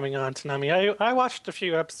Lantern coming on Toonami. I watched a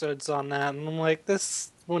few episodes on that, and I'm like,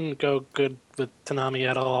 this wouldn't go good with Toonami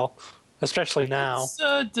at all, especially now. It's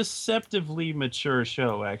a deceptively mature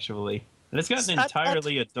show, actually. And it's got an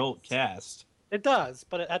entirely adult cast. It does,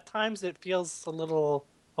 but at times it feels a little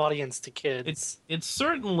audience to kids. It's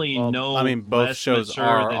certainly Well, no I mean, both less shows mature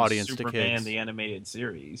are than audience to Superman, kids. the animated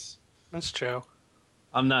series. That's true.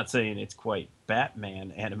 I'm not saying it's quite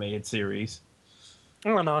Batman animated series. I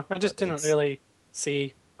don't know. I just didn't It's- really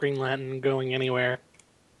see Green Lantern going anywhere.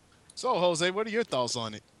 So, Jose, what are your thoughts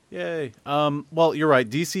on it? Yay. Well, you're right.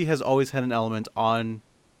 DC has always had an element on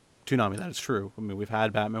Toonami. That is true. I mean, we've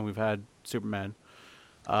had Batman, we've had Superman,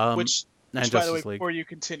 Which, and by the way, Justice League. before you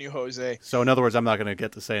continue, Jose. So, in other words, I'm not going to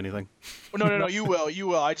get to say anything. No, you will. You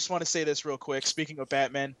will. I just want to say this real quick. Speaking of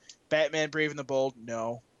Batman, Brave and the Bold,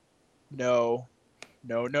 no on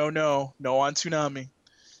Toonami.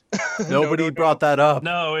 Nobody no. brought that up.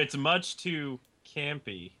 No, it's much too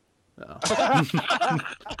campy. No.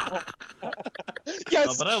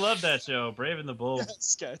 Yes, But I love that show, Brave and the Bold. yes,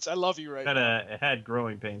 Sketch. I love you right now. It had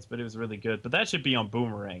growing pains, but it was really good. But that should be on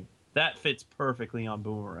Boomerang. That fits perfectly on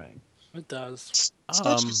Boomerang. It does.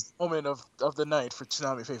 Sketch is the moment of the night for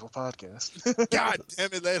Toonami Faithful Podcast. God damn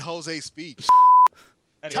it, let Jose speak.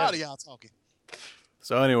 Anyway, Tired of y'all talking.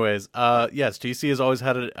 So, anyways, yes, DC has always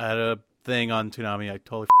had a thing on Toonami. I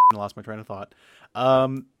totally lost my train of thought.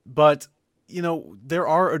 But there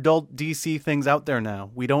are adult DC things out there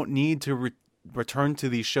now. We don't need to return to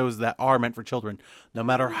these shows that are meant for children, no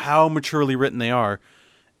matter how maturely written they are.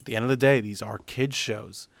 At the end of the day, these are kids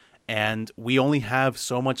shows, and we only have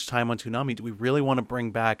so much time on Toonami. Do we really want to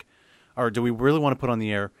bring back, or do we really want to put on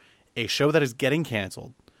the air a show that is getting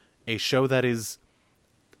canceled, a show that is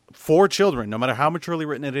for children, no matter how maturely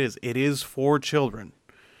written it is for children,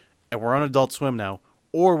 and we're on Adult Swim now?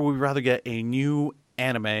 Or would we rather get a new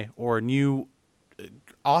anime or a new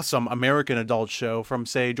awesome American adult show from,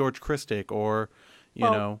 say, George Christic, or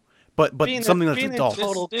but something that's being adult?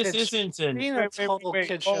 Total This kids- isn't an being a total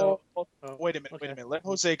kid show. Oh, Wait a minute. Let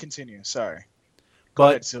Jose continue. Sorry. Go But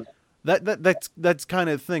ahead, Sil. that's kind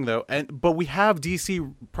of the thing, though. But we have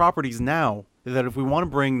DC properties now that if we want to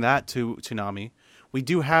bring that to Toonami, we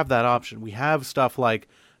do have that option. We have stuff like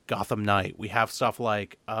Gotham Knight. We have stuff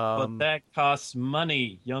like but that costs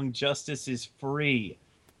money. Young Justice is free.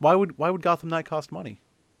 why would Gotham Knight cost money?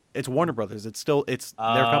 It's Warner Brothers. It's their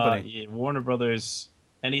company. Yeah, Warner Brothers,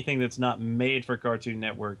 anything that's not made for Cartoon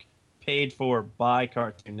Network, paid for by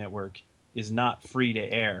Cartoon Network, is not free to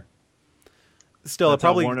air. Still, That's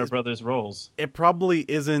how Warner Brothers rolls. it probably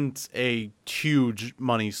isn't a huge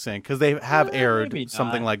money sink because they have aired maybe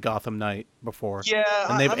something not. like Gotham Knight before. Yeah,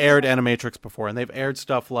 And they've aired Animatrix before, and they've aired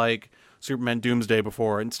stuff like Superman Doomsday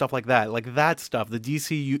before and stuff like that. Like that stuff, the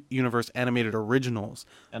DC Universe animated originals.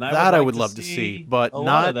 And I like would love to see, but a lot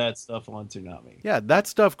not of that stuff on Toonami. Yeah, that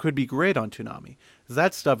stuff could be great on Toonami.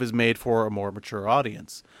 That stuff is made for a more mature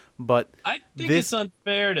audience. But I think it's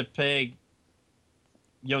unfair to peg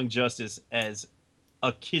Young Justice as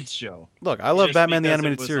a kids show. Look, I love Just Batman the because it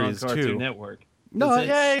Animated was Series on Cartoon too. Network. No,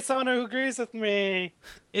 Yay, someone who agrees with me.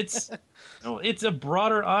 It's it's a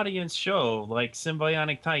broader audience show like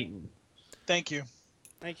Symbionic Titan. Thank you.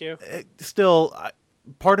 Thank you. still,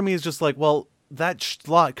 part of me is just like, well, that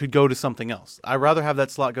slot could go to something else. I'd rather have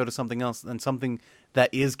that slot go to something else than something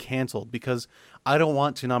that is canceled, because I don't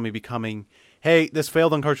want Toonami becoming, hey, this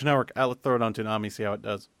failed on Cartoon Network, let's throw it on Toonami, see how it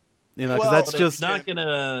does. You know, because Well, that's just It's not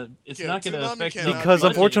gonna Toonami affect cannot the because budget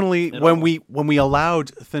unfortunately, at when all. we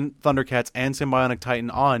allowed Thundercats and Symbionic Titan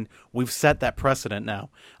on, we've set that precedent now.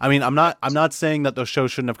 I mean, I'm not saying that those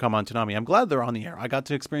shows shouldn't have come on Toonami. I'm glad they're on the air. I got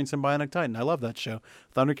to experience Symbionic Titan. I love that show.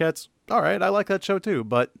 Thundercats, all right, I like that show too.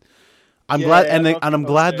 But I'm glad, and I'm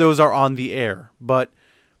glad those are on the air. But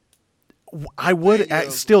I would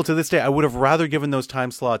still, to this day, I would have rather given those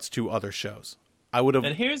time slots to other shows. I would have.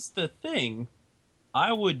 And here's the thing.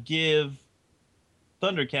 I would give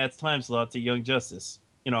Thundercats time slot to Young Justice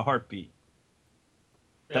in a heartbeat.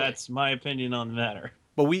 Really? That's my opinion on the matter.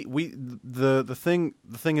 But the thing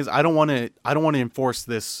is, I don't want to enforce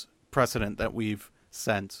this precedent that we've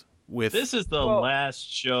sent with. This is the last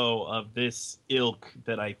show of this ilk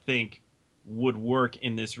that I think would work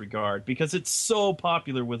in this regard because it's so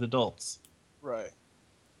popular with adults. Right.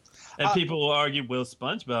 And people will argue, well,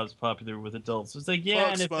 SpongeBob's popular with adults. It's like, yeah,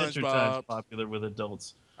 Fuck and Adventure SpongeBob. Time's popular with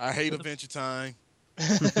adults. I hate Adventure Time.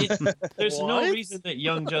 There's no What? reason that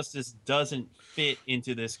Young Justice doesn't fit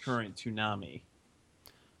into this current Toonami.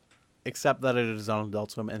 Except that it is on Adult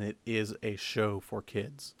Swim and it is a show for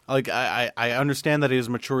kids. Like I understand that it is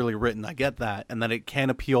maturely written. I get that, and that it can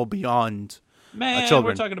appeal beyond Man,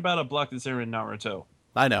 children. we're talking about a block that's in Naruto.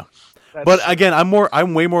 I know. That's But true. again,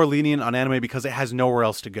 I'm way more lenient on anime because it has nowhere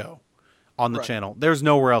else to go on the Right. channel. There's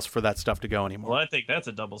nowhere else for that stuff to go anymore. Well, I think that's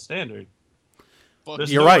a double standard. Fuck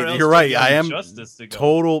There's you. You're nowhere right. else You're for right. Young I am Justice to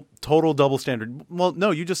go. total double standard. Well, no,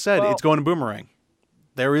 you just said Well- it's going to Boomerang.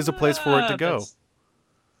 There is a place for it to go. That's-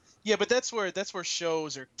 Yeah, but that's where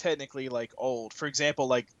shows are technically like old. For example,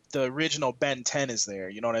 like the original Ben 10 is there.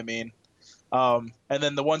 You know what I mean? And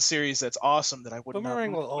then the one series that's awesome that I would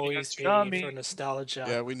Boomerang not will always be Toonami. for nostalgia.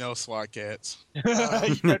 Yeah, we know SWAT cats. You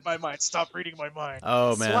read my mind. Stop reading my mind.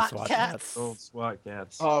 Oh man, SWAT SWAT cats. cats. Old SWAT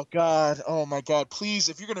cats. Oh God. Oh my God. Please,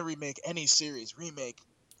 if you're gonna remake any series, remake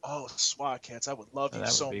SWAT Cats. I would love you That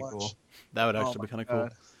would so be much. cool. That would Oh actually my be kind of cool.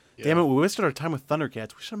 God. Yeah. Damn it, we wasted our time with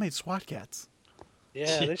Thundercats. We should have made SWAT cats.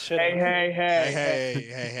 Yeah, they should.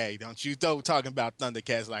 Hey, don't you talking about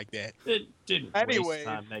Thundercats like that. It didn't Anyway, waste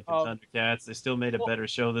time making um, Thundercats. They still made a well- better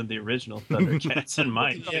show than the original Thundercats, in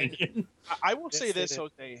my opinion. I will Yes, say they this, did.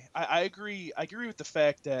 Jose. I agree. I agree with the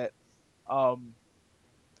fact that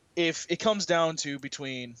if it comes down to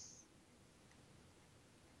between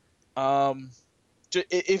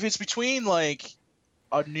if it's between like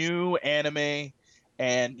a new anime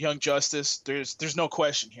and Young Justice, there's no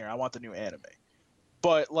question here. I want the new anime.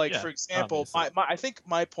 But like Yeah, for example, obviously. I think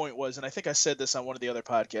my point was, and I think I said this on one of the other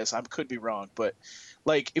podcasts. I could be wrong, but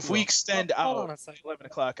like if we Well, extend hold out on a second. 11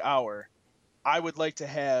 o'clock hour, I would like to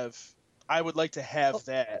have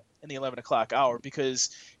that in the 11 o'clock hour because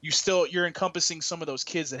you're encompassing some of those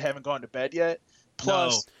kids that haven't gone to bed yet.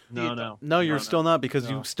 Plus, no. No, you're still not, because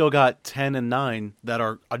No. you still got 10 and 9 that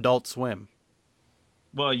are Adult Swim.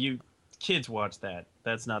 Well, kids watch that.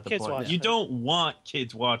 That's not the Kids point. watch You that. don't want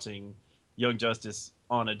kids watching Young Justice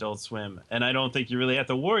on Adult Swim, and I don't think you really have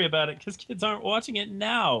to worry about it because kids aren't watching it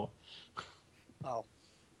now. Oh,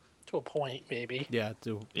 to a point, maybe. Yeah,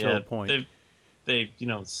 to Yeah, a point. they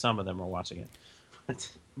some of them are watching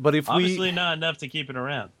it. But if Obviously, not enough to keep it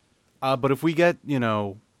around. but if we get,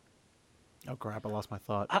 oh crap, I lost my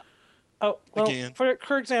thought. Oh, well, Again.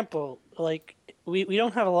 for example, like we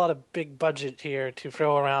don't have a lot of big budget here to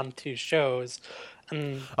throw around to shows.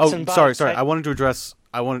 And Oh, Symbiotic sorry. I Titan- wanted to address.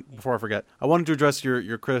 Before I forget. I wanted to address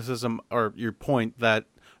your criticism or your point that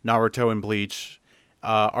Naruto and Bleach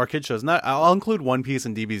are kid shows. And I'll include One Piece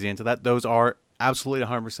and DBZ into that. Those are absolutely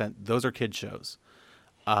 100%. Those are kid shows.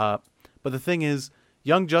 But the thing is,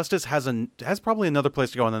 Young Justice has probably another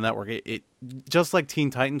place to go on the network. It just like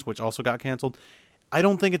Teen Titans, which also got canceled. I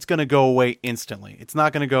don't think it's going to go away instantly. It's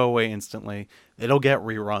not going to go away instantly. It'll get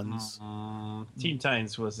reruns. Teen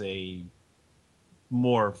Titans was a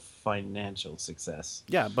more financial success.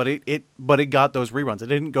 Yeah, but it got those reruns. It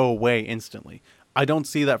didn't go away instantly. I don't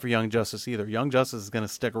see that for Young Justice either. Young Justice is going to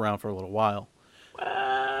stick around for a little while. Well,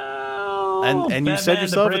 And you said Batman,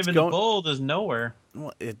 yourself the Brave it's and going. the Bold is nowhere.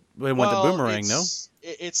 Well, it went to Boomerang, no?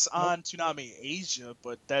 It's on Toonami Asia,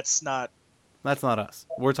 but that's not That's not us.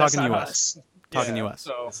 We're that's talking not U.S. us. Talking Yeah, U.S.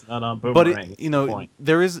 So It's not on But Boomerang. it,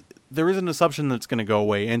 there is an assumption that's going to go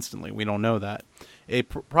away instantly. We don't know that. It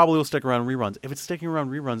probably will stick around reruns. If it's sticking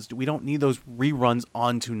around reruns, we don't need those reruns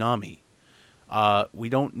on Toonami. We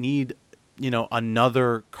don't need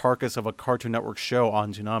another carcass of a Cartoon Network show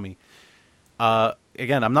on Toonami.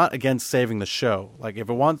 Again, I'm not against saving the show. Like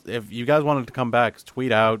if you guys wanted to come back,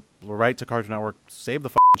 tweet out, write to Cartoon Network, save the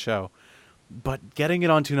fucking show. But getting it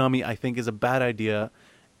on Toonami, I think, is a bad idea,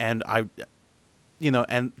 and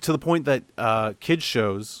and to the point that kids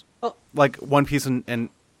shows like One Piece and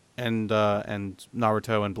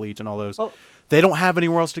Naruto and Bleach and all those, they don't have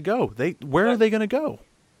anywhere else to go. Where are they going to go?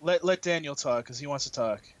 let Daniel talk because he wants to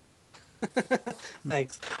talk.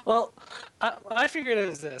 Thanks. Well, I figured it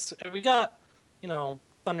was this. We got,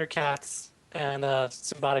 Thundercats and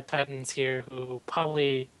Symbiotic Titans here who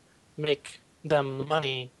probably make them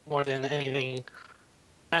money more than anything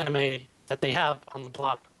anime that they have on the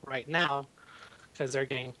block right now because they're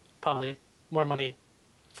getting probably more money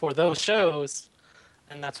for those shows.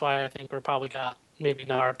 And that's why I think we're probably got maybe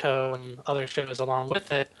Naruto and other shows along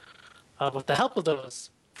with it with the help of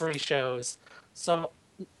those free shows. So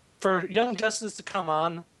for Young Justice to come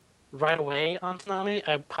on right away on Toonami,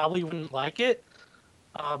 I probably wouldn't like it.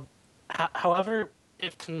 However,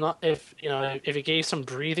 if it gave some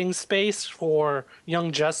breathing space for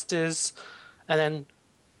Young Justice, and then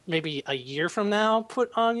maybe a year from now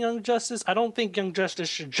put on Young Justice, I don't think Young Justice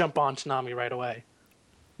should jump on Toonami right away.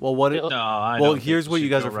 Well, here's what you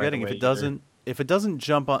guys are forgetting. If it doesn't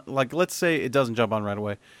jump on, like let's say it doesn't jump on right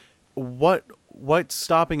away, what's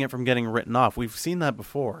stopping it from getting written off? We've seen that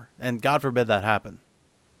before, and God forbid that happen.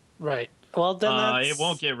 Right. Well, then it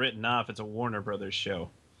won't get written off. It's a Warner Brothers show.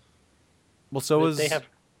 Well,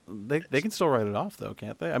 they can still write it off though,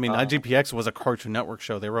 can't they? I mean, IGPX was a Cartoon Network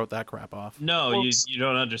show. They wrote that crap off. No, you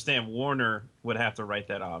don't understand. Warner would have to write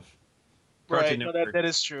that off. Right. No, that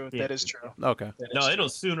is true. Yeah. That is true. Okay. It'll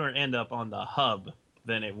sooner end up on the hub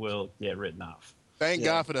than it will get written off. Thank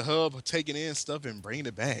God for the hub taking in stuff and bringing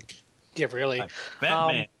it back. Yeah, really. Like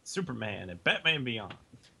Batman, Superman, and Batman Beyond.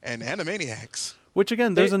 And Animaniacs. Which,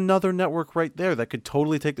 again, there's another network right there that could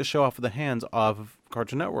totally take the show off of the hands of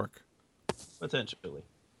Cartoon Network. Potentially,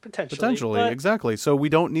 but... exactly. So we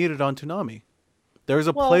don't need it on Toonami. There's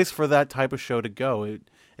a place for that type of show to go. It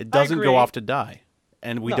doesn't go off to die.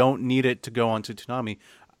 And we don't need it to go onto Toonami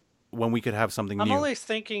when we could have something new. I'm only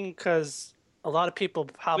thinking because a lot of people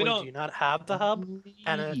probably do not have the hub,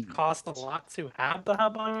 and it costs a lot to have the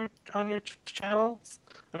hub on your channels.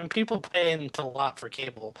 I mean, people pay a lot for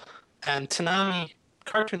cable, and Toonami,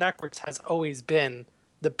 Cartoon Network has always been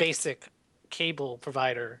the basic cable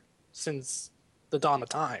provider since the dawn of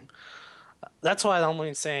time. That's why I'm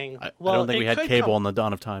only saying. I don't think we had cable in the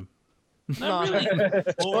dawn of time. Not really.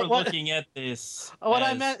 Or looking at this. What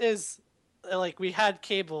I meant is, like, we had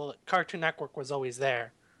cable. Cartoon Network was always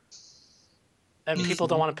there, and people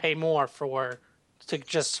don't want to pay more to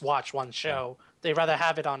just watch one show. They rather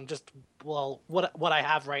have it on just what I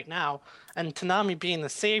have right now. And Toonami being the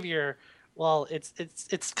savior, well,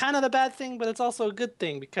 it's kind of the bad thing, but it's also a good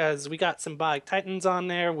thing because we got Symbiotic Titans on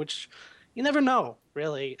there, which you never know,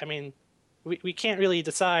 really. I mean, we can't really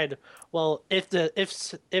decide. Well, if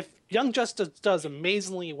Young Justice does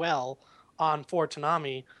amazingly well on for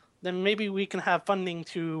Toonami, then maybe we can have funding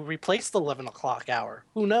to replace the 11 o'clock hour.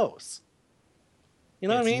 Who knows? You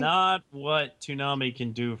know what I mean? It's not what Toonami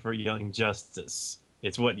can do for Young Justice.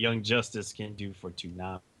 It's what Young Justice can do for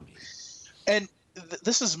Toonami. And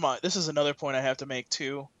this is another point I have to make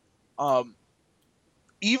too.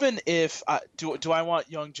 Even if do I want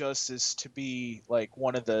Young Justice to be like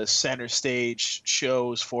one of the center stage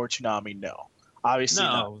shows for Toonami? No, obviously no.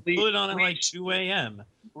 not. Put it on at like 2 a.m.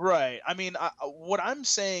 Right. I mean, what I'm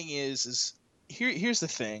saying is here's the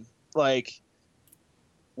thing. Like,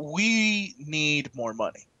 we need more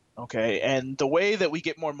money. Okay, and the way that we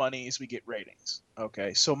get more money is we get ratings.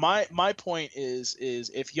 Okay, so my point is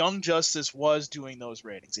if Young Justice was doing those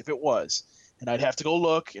ratings, if it was, and I'd have to go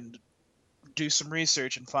look and do some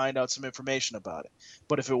research and find out some information about it.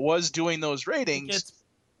 But if it was doing those ratings, it gets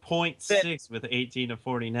 0.6 with 18 to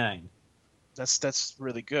 49. That's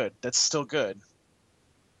really good. That's still good.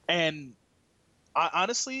 And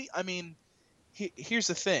honestly, I mean, here's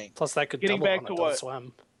the thing. Plus, that could getting double back on to Adult what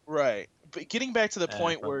Swim. Right. But getting back to the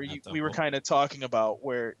point where we were kind of talking about,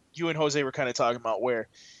 where you and Jose were kind of talking about, where,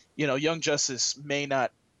 Young Justice may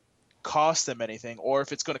not cost them anything, or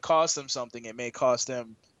if it's going to cost them something, it may cost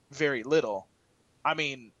them very little. I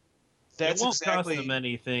mean, That's it won't exactly cost them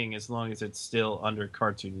anything as long as it's still under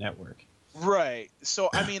Cartoon Network. right. So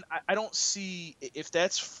I mean, I don't see if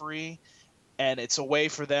that's free and it's a way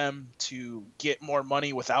for them to get more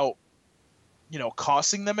money without,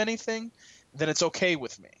 costing them anything, then it's okay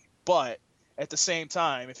with me. But at the same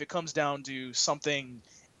time, if it comes down to something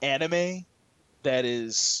anime that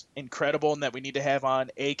is incredible and that we need to have on,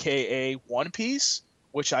 aka One Piece,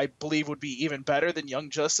 which I believe would be even better than Young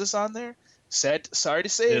Justice on there. Sorry to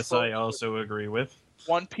say it, This I folks, also agree with.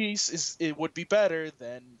 One Piece would be better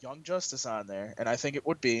than Young Justice on there, and I think it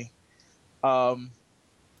would be. Um,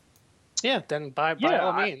 Yeah, then by Yeah,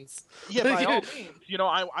 all means. yeah, by all means.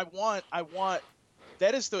 I want.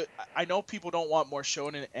 That is the. I know people don't want more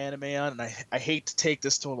shonen anime on, and I hate to take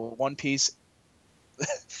this to a One Piece,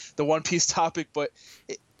 the One Piece topic, but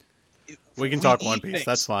We can talk need One Piece. things.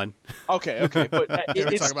 That's fine. Okay, but You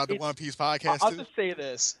ever talk about the One Piece podcast I'll too? just say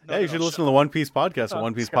this. No, Yeah, you no, should no, listen to the One Piece podcast at Oh,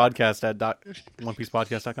 OnePiecePodcast at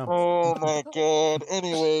OnePiecePodcast.com. Oh my god.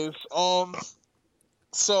 Anyways,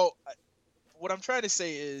 so what I'm trying to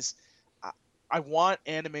say is, I want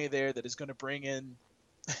anime there that is going to bring in,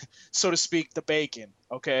 so to speak, the bacon.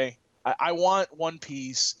 Okay, I want One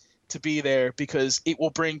Piece to be there because it will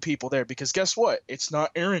bring people there. Because guess what? It's not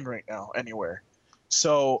airing right now anywhere.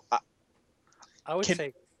 So I would Can-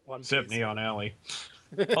 say One Except Piece. Neon Alley.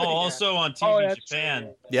 Yeah. Oh, also on TV Oh, that's Japan.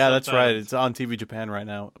 true. Yeah, that's right. Sometimes. It's on TV Japan right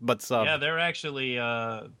now. But Yeah, they're actually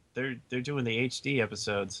they're doing the HD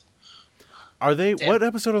episodes. are they? Damn. What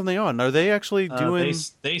episode are they on? Are they actually doing?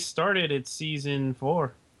 They started at season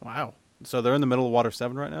 4 Wow. So they're in the middle of Water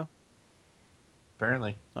 7 right now.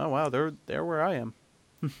 apparently. Oh wow, they're where I am.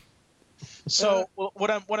 So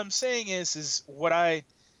what I'm saying is would I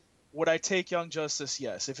take Young Justice?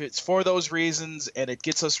 Yes, if it's for those reasons and it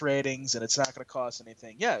gets us ratings and it's not going to cost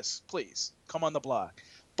anything. Yes, please come on the block.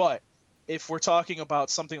 But if we're talking about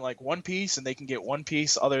something like One Piece and they can get One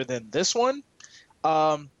Piece other than this one,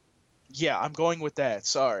 yeah, I'm going with that.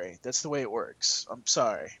 Sorry, that's the way it works. I'm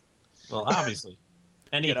sorry. Well, obviously,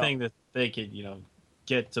 anything that they could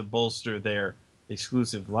get to bolster their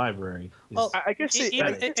exclusive library. Is, Well, I guess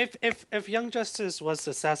Even if Young Justice was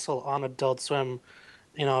successful on Adult Swim,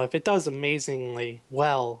 if it does amazingly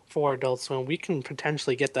well for Adult Swim, we can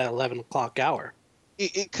potentially get that 11 o'clock hour.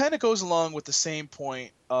 it kind of goes along with the same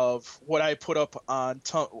point of what I put up on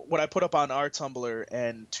our Tumblr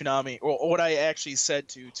and Toonami, or what I actually said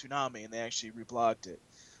to Toonami, and they actually reblogged it.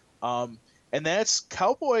 And that's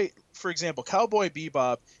for example, Cowboy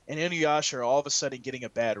Bebop and Inuyasha are all of a sudden getting a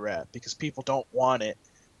bad rap because people don't want it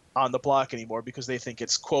on the block anymore because they think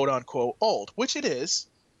it's quote unquote old, which it is.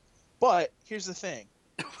 But here's the thing.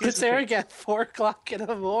 It's airing at 4 o'clock in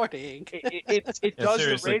the morning. It yeah, does the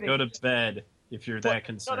seriously, ratings. go to bed if you're that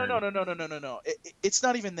concerned. No. It's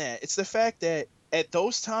not even that. It's the fact that at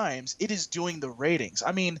those times it is doing the ratings.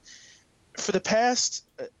 I mean, for the past,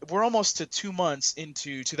 we're almost to 2 months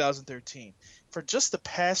into 2013. For just the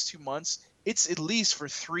past 2 months, it's at least for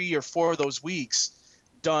 3 or 4 of those weeks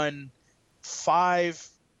done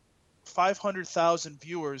 500,000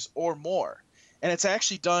 viewers or more, and it's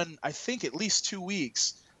actually done, I think, at least 2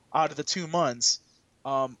 weeks out of the 2 months,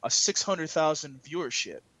 a 600,000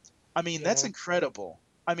 viewership. I mean, that's Yeah. incredible.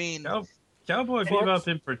 I mean, Cowboy For- Bebop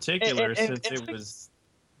in particular, and since think- it was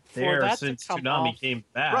For there that to since come Toonami off- came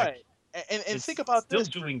back. right? And it's think about still this.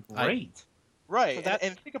 doing great. Right, For that-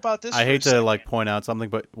 and think about this. I for a hate to second. point out something,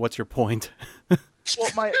 but what's your point?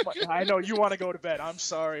 Well, I know you want to go to bed. I'm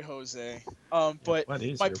sorry, Jose. But What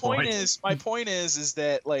is my your point is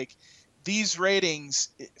that like these ratings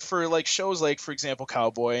for like shows like, for example,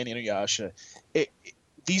 Cowboy and Inuyasha,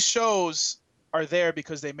 these shows are there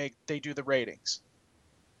because they do the ratings.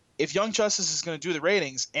 If Young Justice is going to do the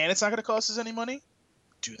ratings and it's not going to cost us any money,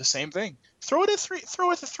 do the same thing. Throw it at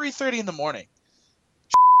 3:30 in the morning.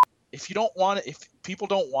 If you don't want it, if people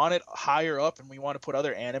don't want it higher up and we want to put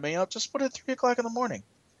other anime up, just put it at 3 o'clock in the morning.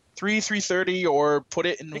 3:30, or put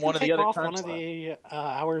it in We one can of the take other off time one of slots. the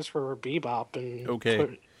hours for Bebop and Okay.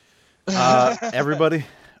 put- Everybody,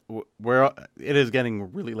 it is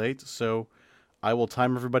getting really late, so I will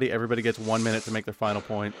time everybody. Everybody gets 1 minute to make their final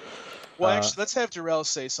point. Well, actually, let's have Darrell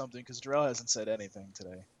say something because Darrell hasn't said anything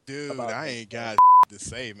today. Dude, about I this. ain't got to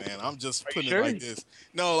say, man. I'm just Are you putting sure? it like this.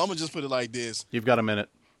 No, I'm gonna just put it like this. You've got a minute.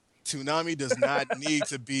 Toonami does not need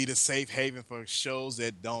to be the safe haven for shows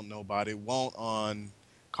that don't nobody want on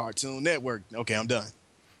Cartoon Network. Okay, I'm done.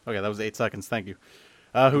 Okay, that was 8 seconds. Thank you.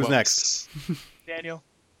 Who's Well, next? Daniel.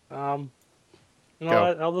 You know Go.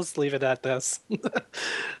 what? I'll just leave it at this.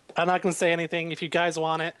 I'm not going to say anything. If you guys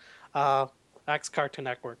want it, ask Cartoon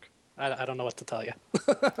Network. I don't know what to tell you.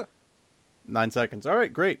 9 seconds. All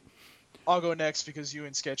right, great. I'll go next because you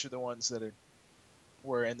and Sketch are the ones that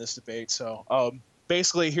were in this debate. So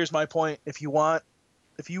basically, here's my point. If you want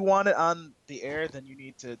it on the air, then you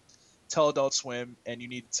need to tell Adult Swim and you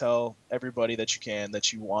need to tell everybody that you can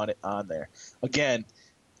that you want it on there. Again,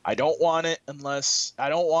 I don't want it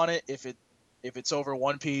if it's over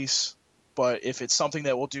One Piece, but if it's something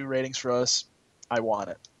that will do ratings for us, I want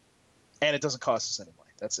it. And it doesn't cost us any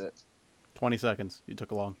money. That's it. 20 seconds. You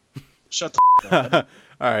took long. Shut the up.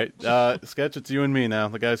 All right. Sketch, it's you and me now,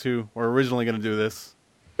 the guys who were originally going to do this.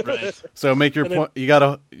 Right. So make your point.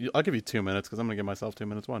 I'll give you 2 minutes because I'm going to give myself 2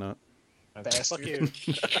 minutes. Why not? Bastard. Fuck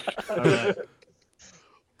you. All right.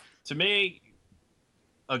 To me,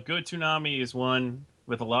 a good Toonami is one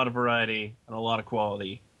with a lot of variety and a lot of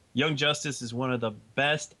quality. Young Justice is one of the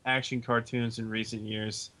best action cartoons in recent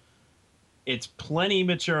years. It's plenty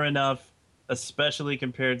mature enough, especially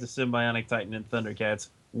compared to Symbionic Titan and Thundercats.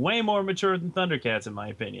 Way more mature than Thundercats, in my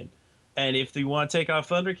opinion. And if you want to take off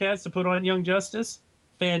Thundercats to put on Young Justice,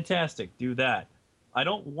 fantastic, do that. I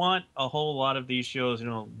don't want a whole lot of these shows,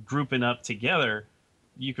 grouping up together.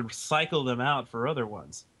 You could cycle them out for other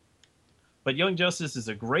ones. But Young Justice is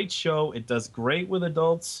a great show. It does great with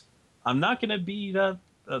adults. I'm not gonna be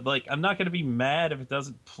I'm not gonna be mad if it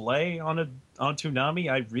doesn't play on Toonami.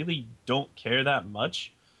 I really don't care that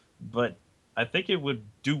much, but I think it would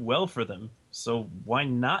do well for them. So why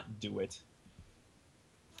not do it?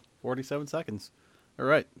 47 seconds. All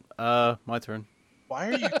right. My turn. Why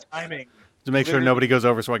are you timing? To make sure nobody goes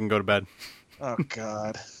over so I can go to bed. Oh,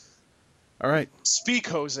 God. All right. Speak,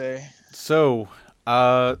 Jose. So,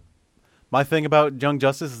 my thing about Young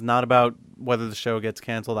Justice is not about whether the show gets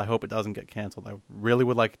canceled. I hope it doesn't get canceled. I really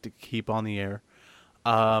would like it to keep on the air.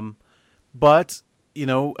 But,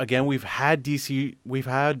 again, we've had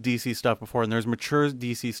DC stuff before, and there's mature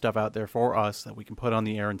DC stuff out there for us that we can put on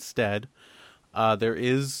the air instead. There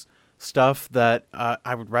is stuff that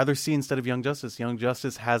I would rather see instead of Young Justice. Young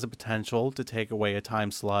Justice has a potential to take away a time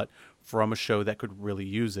slot from a show that could really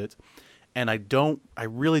use it. And I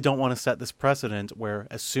really don't want to set this precedent where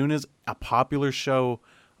as soon as a popular show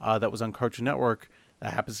that was on Cartoon Network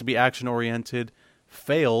that happens to be action-oriented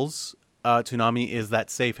fails, Toonami is that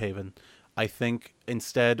safe haven. I think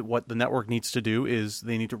instead what the network needs to do is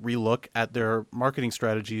they need to relook at their marketing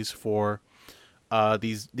strategies for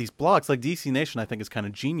these blocks. Like DC Nation, I think is kind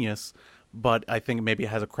of genius, but I think maybe it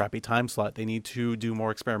has a crappy time slot. They need to do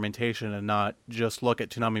more experimentation and not just look at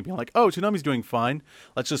Toonami and be like, oh, Toonami's doing fine.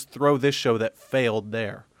 Let's just throw this show that failed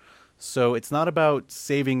there. So it's not about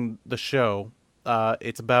saving the show.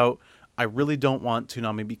 It's about, I really don't want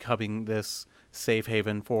Toonami becoming this safe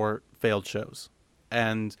haven for failed shows.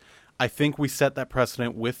 And I think we set that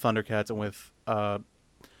precedent with Thundercats and with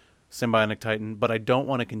Symbionic Titan, but I don't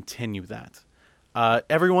want to continue that.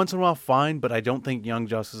 Every once in a while, fine, but I don't think Young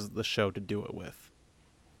Justice is the show to do it with.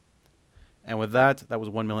 And with that was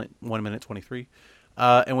 1 minute 23.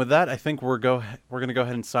 And with that, I think we're going to go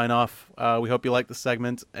ahead and sign off. We hope you like the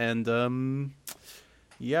segment, and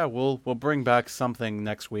we'll bring back something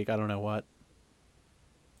next week. I don't know what.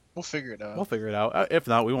 We'll figure it out. We'll figure it out. If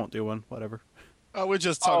not, we won't do one. Whatever. We're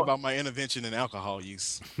just talking about my intervention in alcohol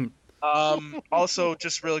use. Also,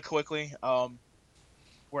 just really quickly,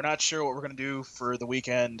 we're not sure what we're going to do for the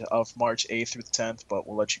weekend of March 8th through the 10th, but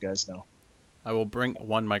we'll let you guys know. I will bring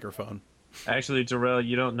one microphone. Actually, Darrell,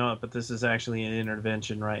 you don't know it, but this is actually an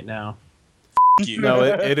intervention right now. No,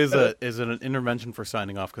 it is an intervention for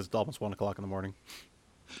signing off because it's almost 1 o'clock in the morning.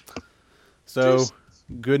 So, Cheers.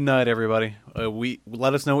 Good night, everybody.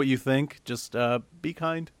 Let us know what you think. Just be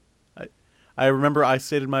kind. I remember I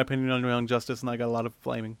stated my opinion on Young Justice, and I got a lot of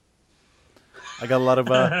flaming. I got a lot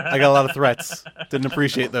of threats. Didn't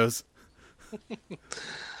appreciate those.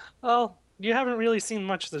 Well, you haven't really seen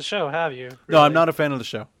much of the show, have you? Really? No, I'm not a fan of the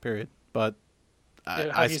show. Period. But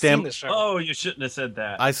I Have you stand. seen the show? Oh, you shouldn't have said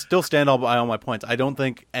that. I still stand by all my points. I don't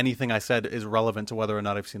think anything I said is relevant to whether or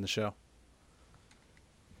not I've seen the show.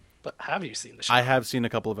 But have you seen the show? I have seen a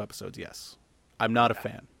couple of episodes. Yes, I'm not a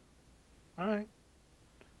fan. All right.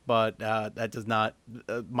 But that does not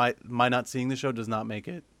my not seeing the show does not make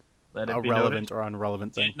it Let it a be relevant noted. or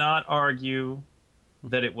unrelevant thing. Did not argue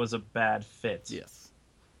that it was a bad fit. Yes.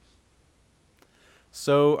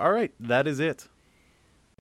 So, all right, that is it.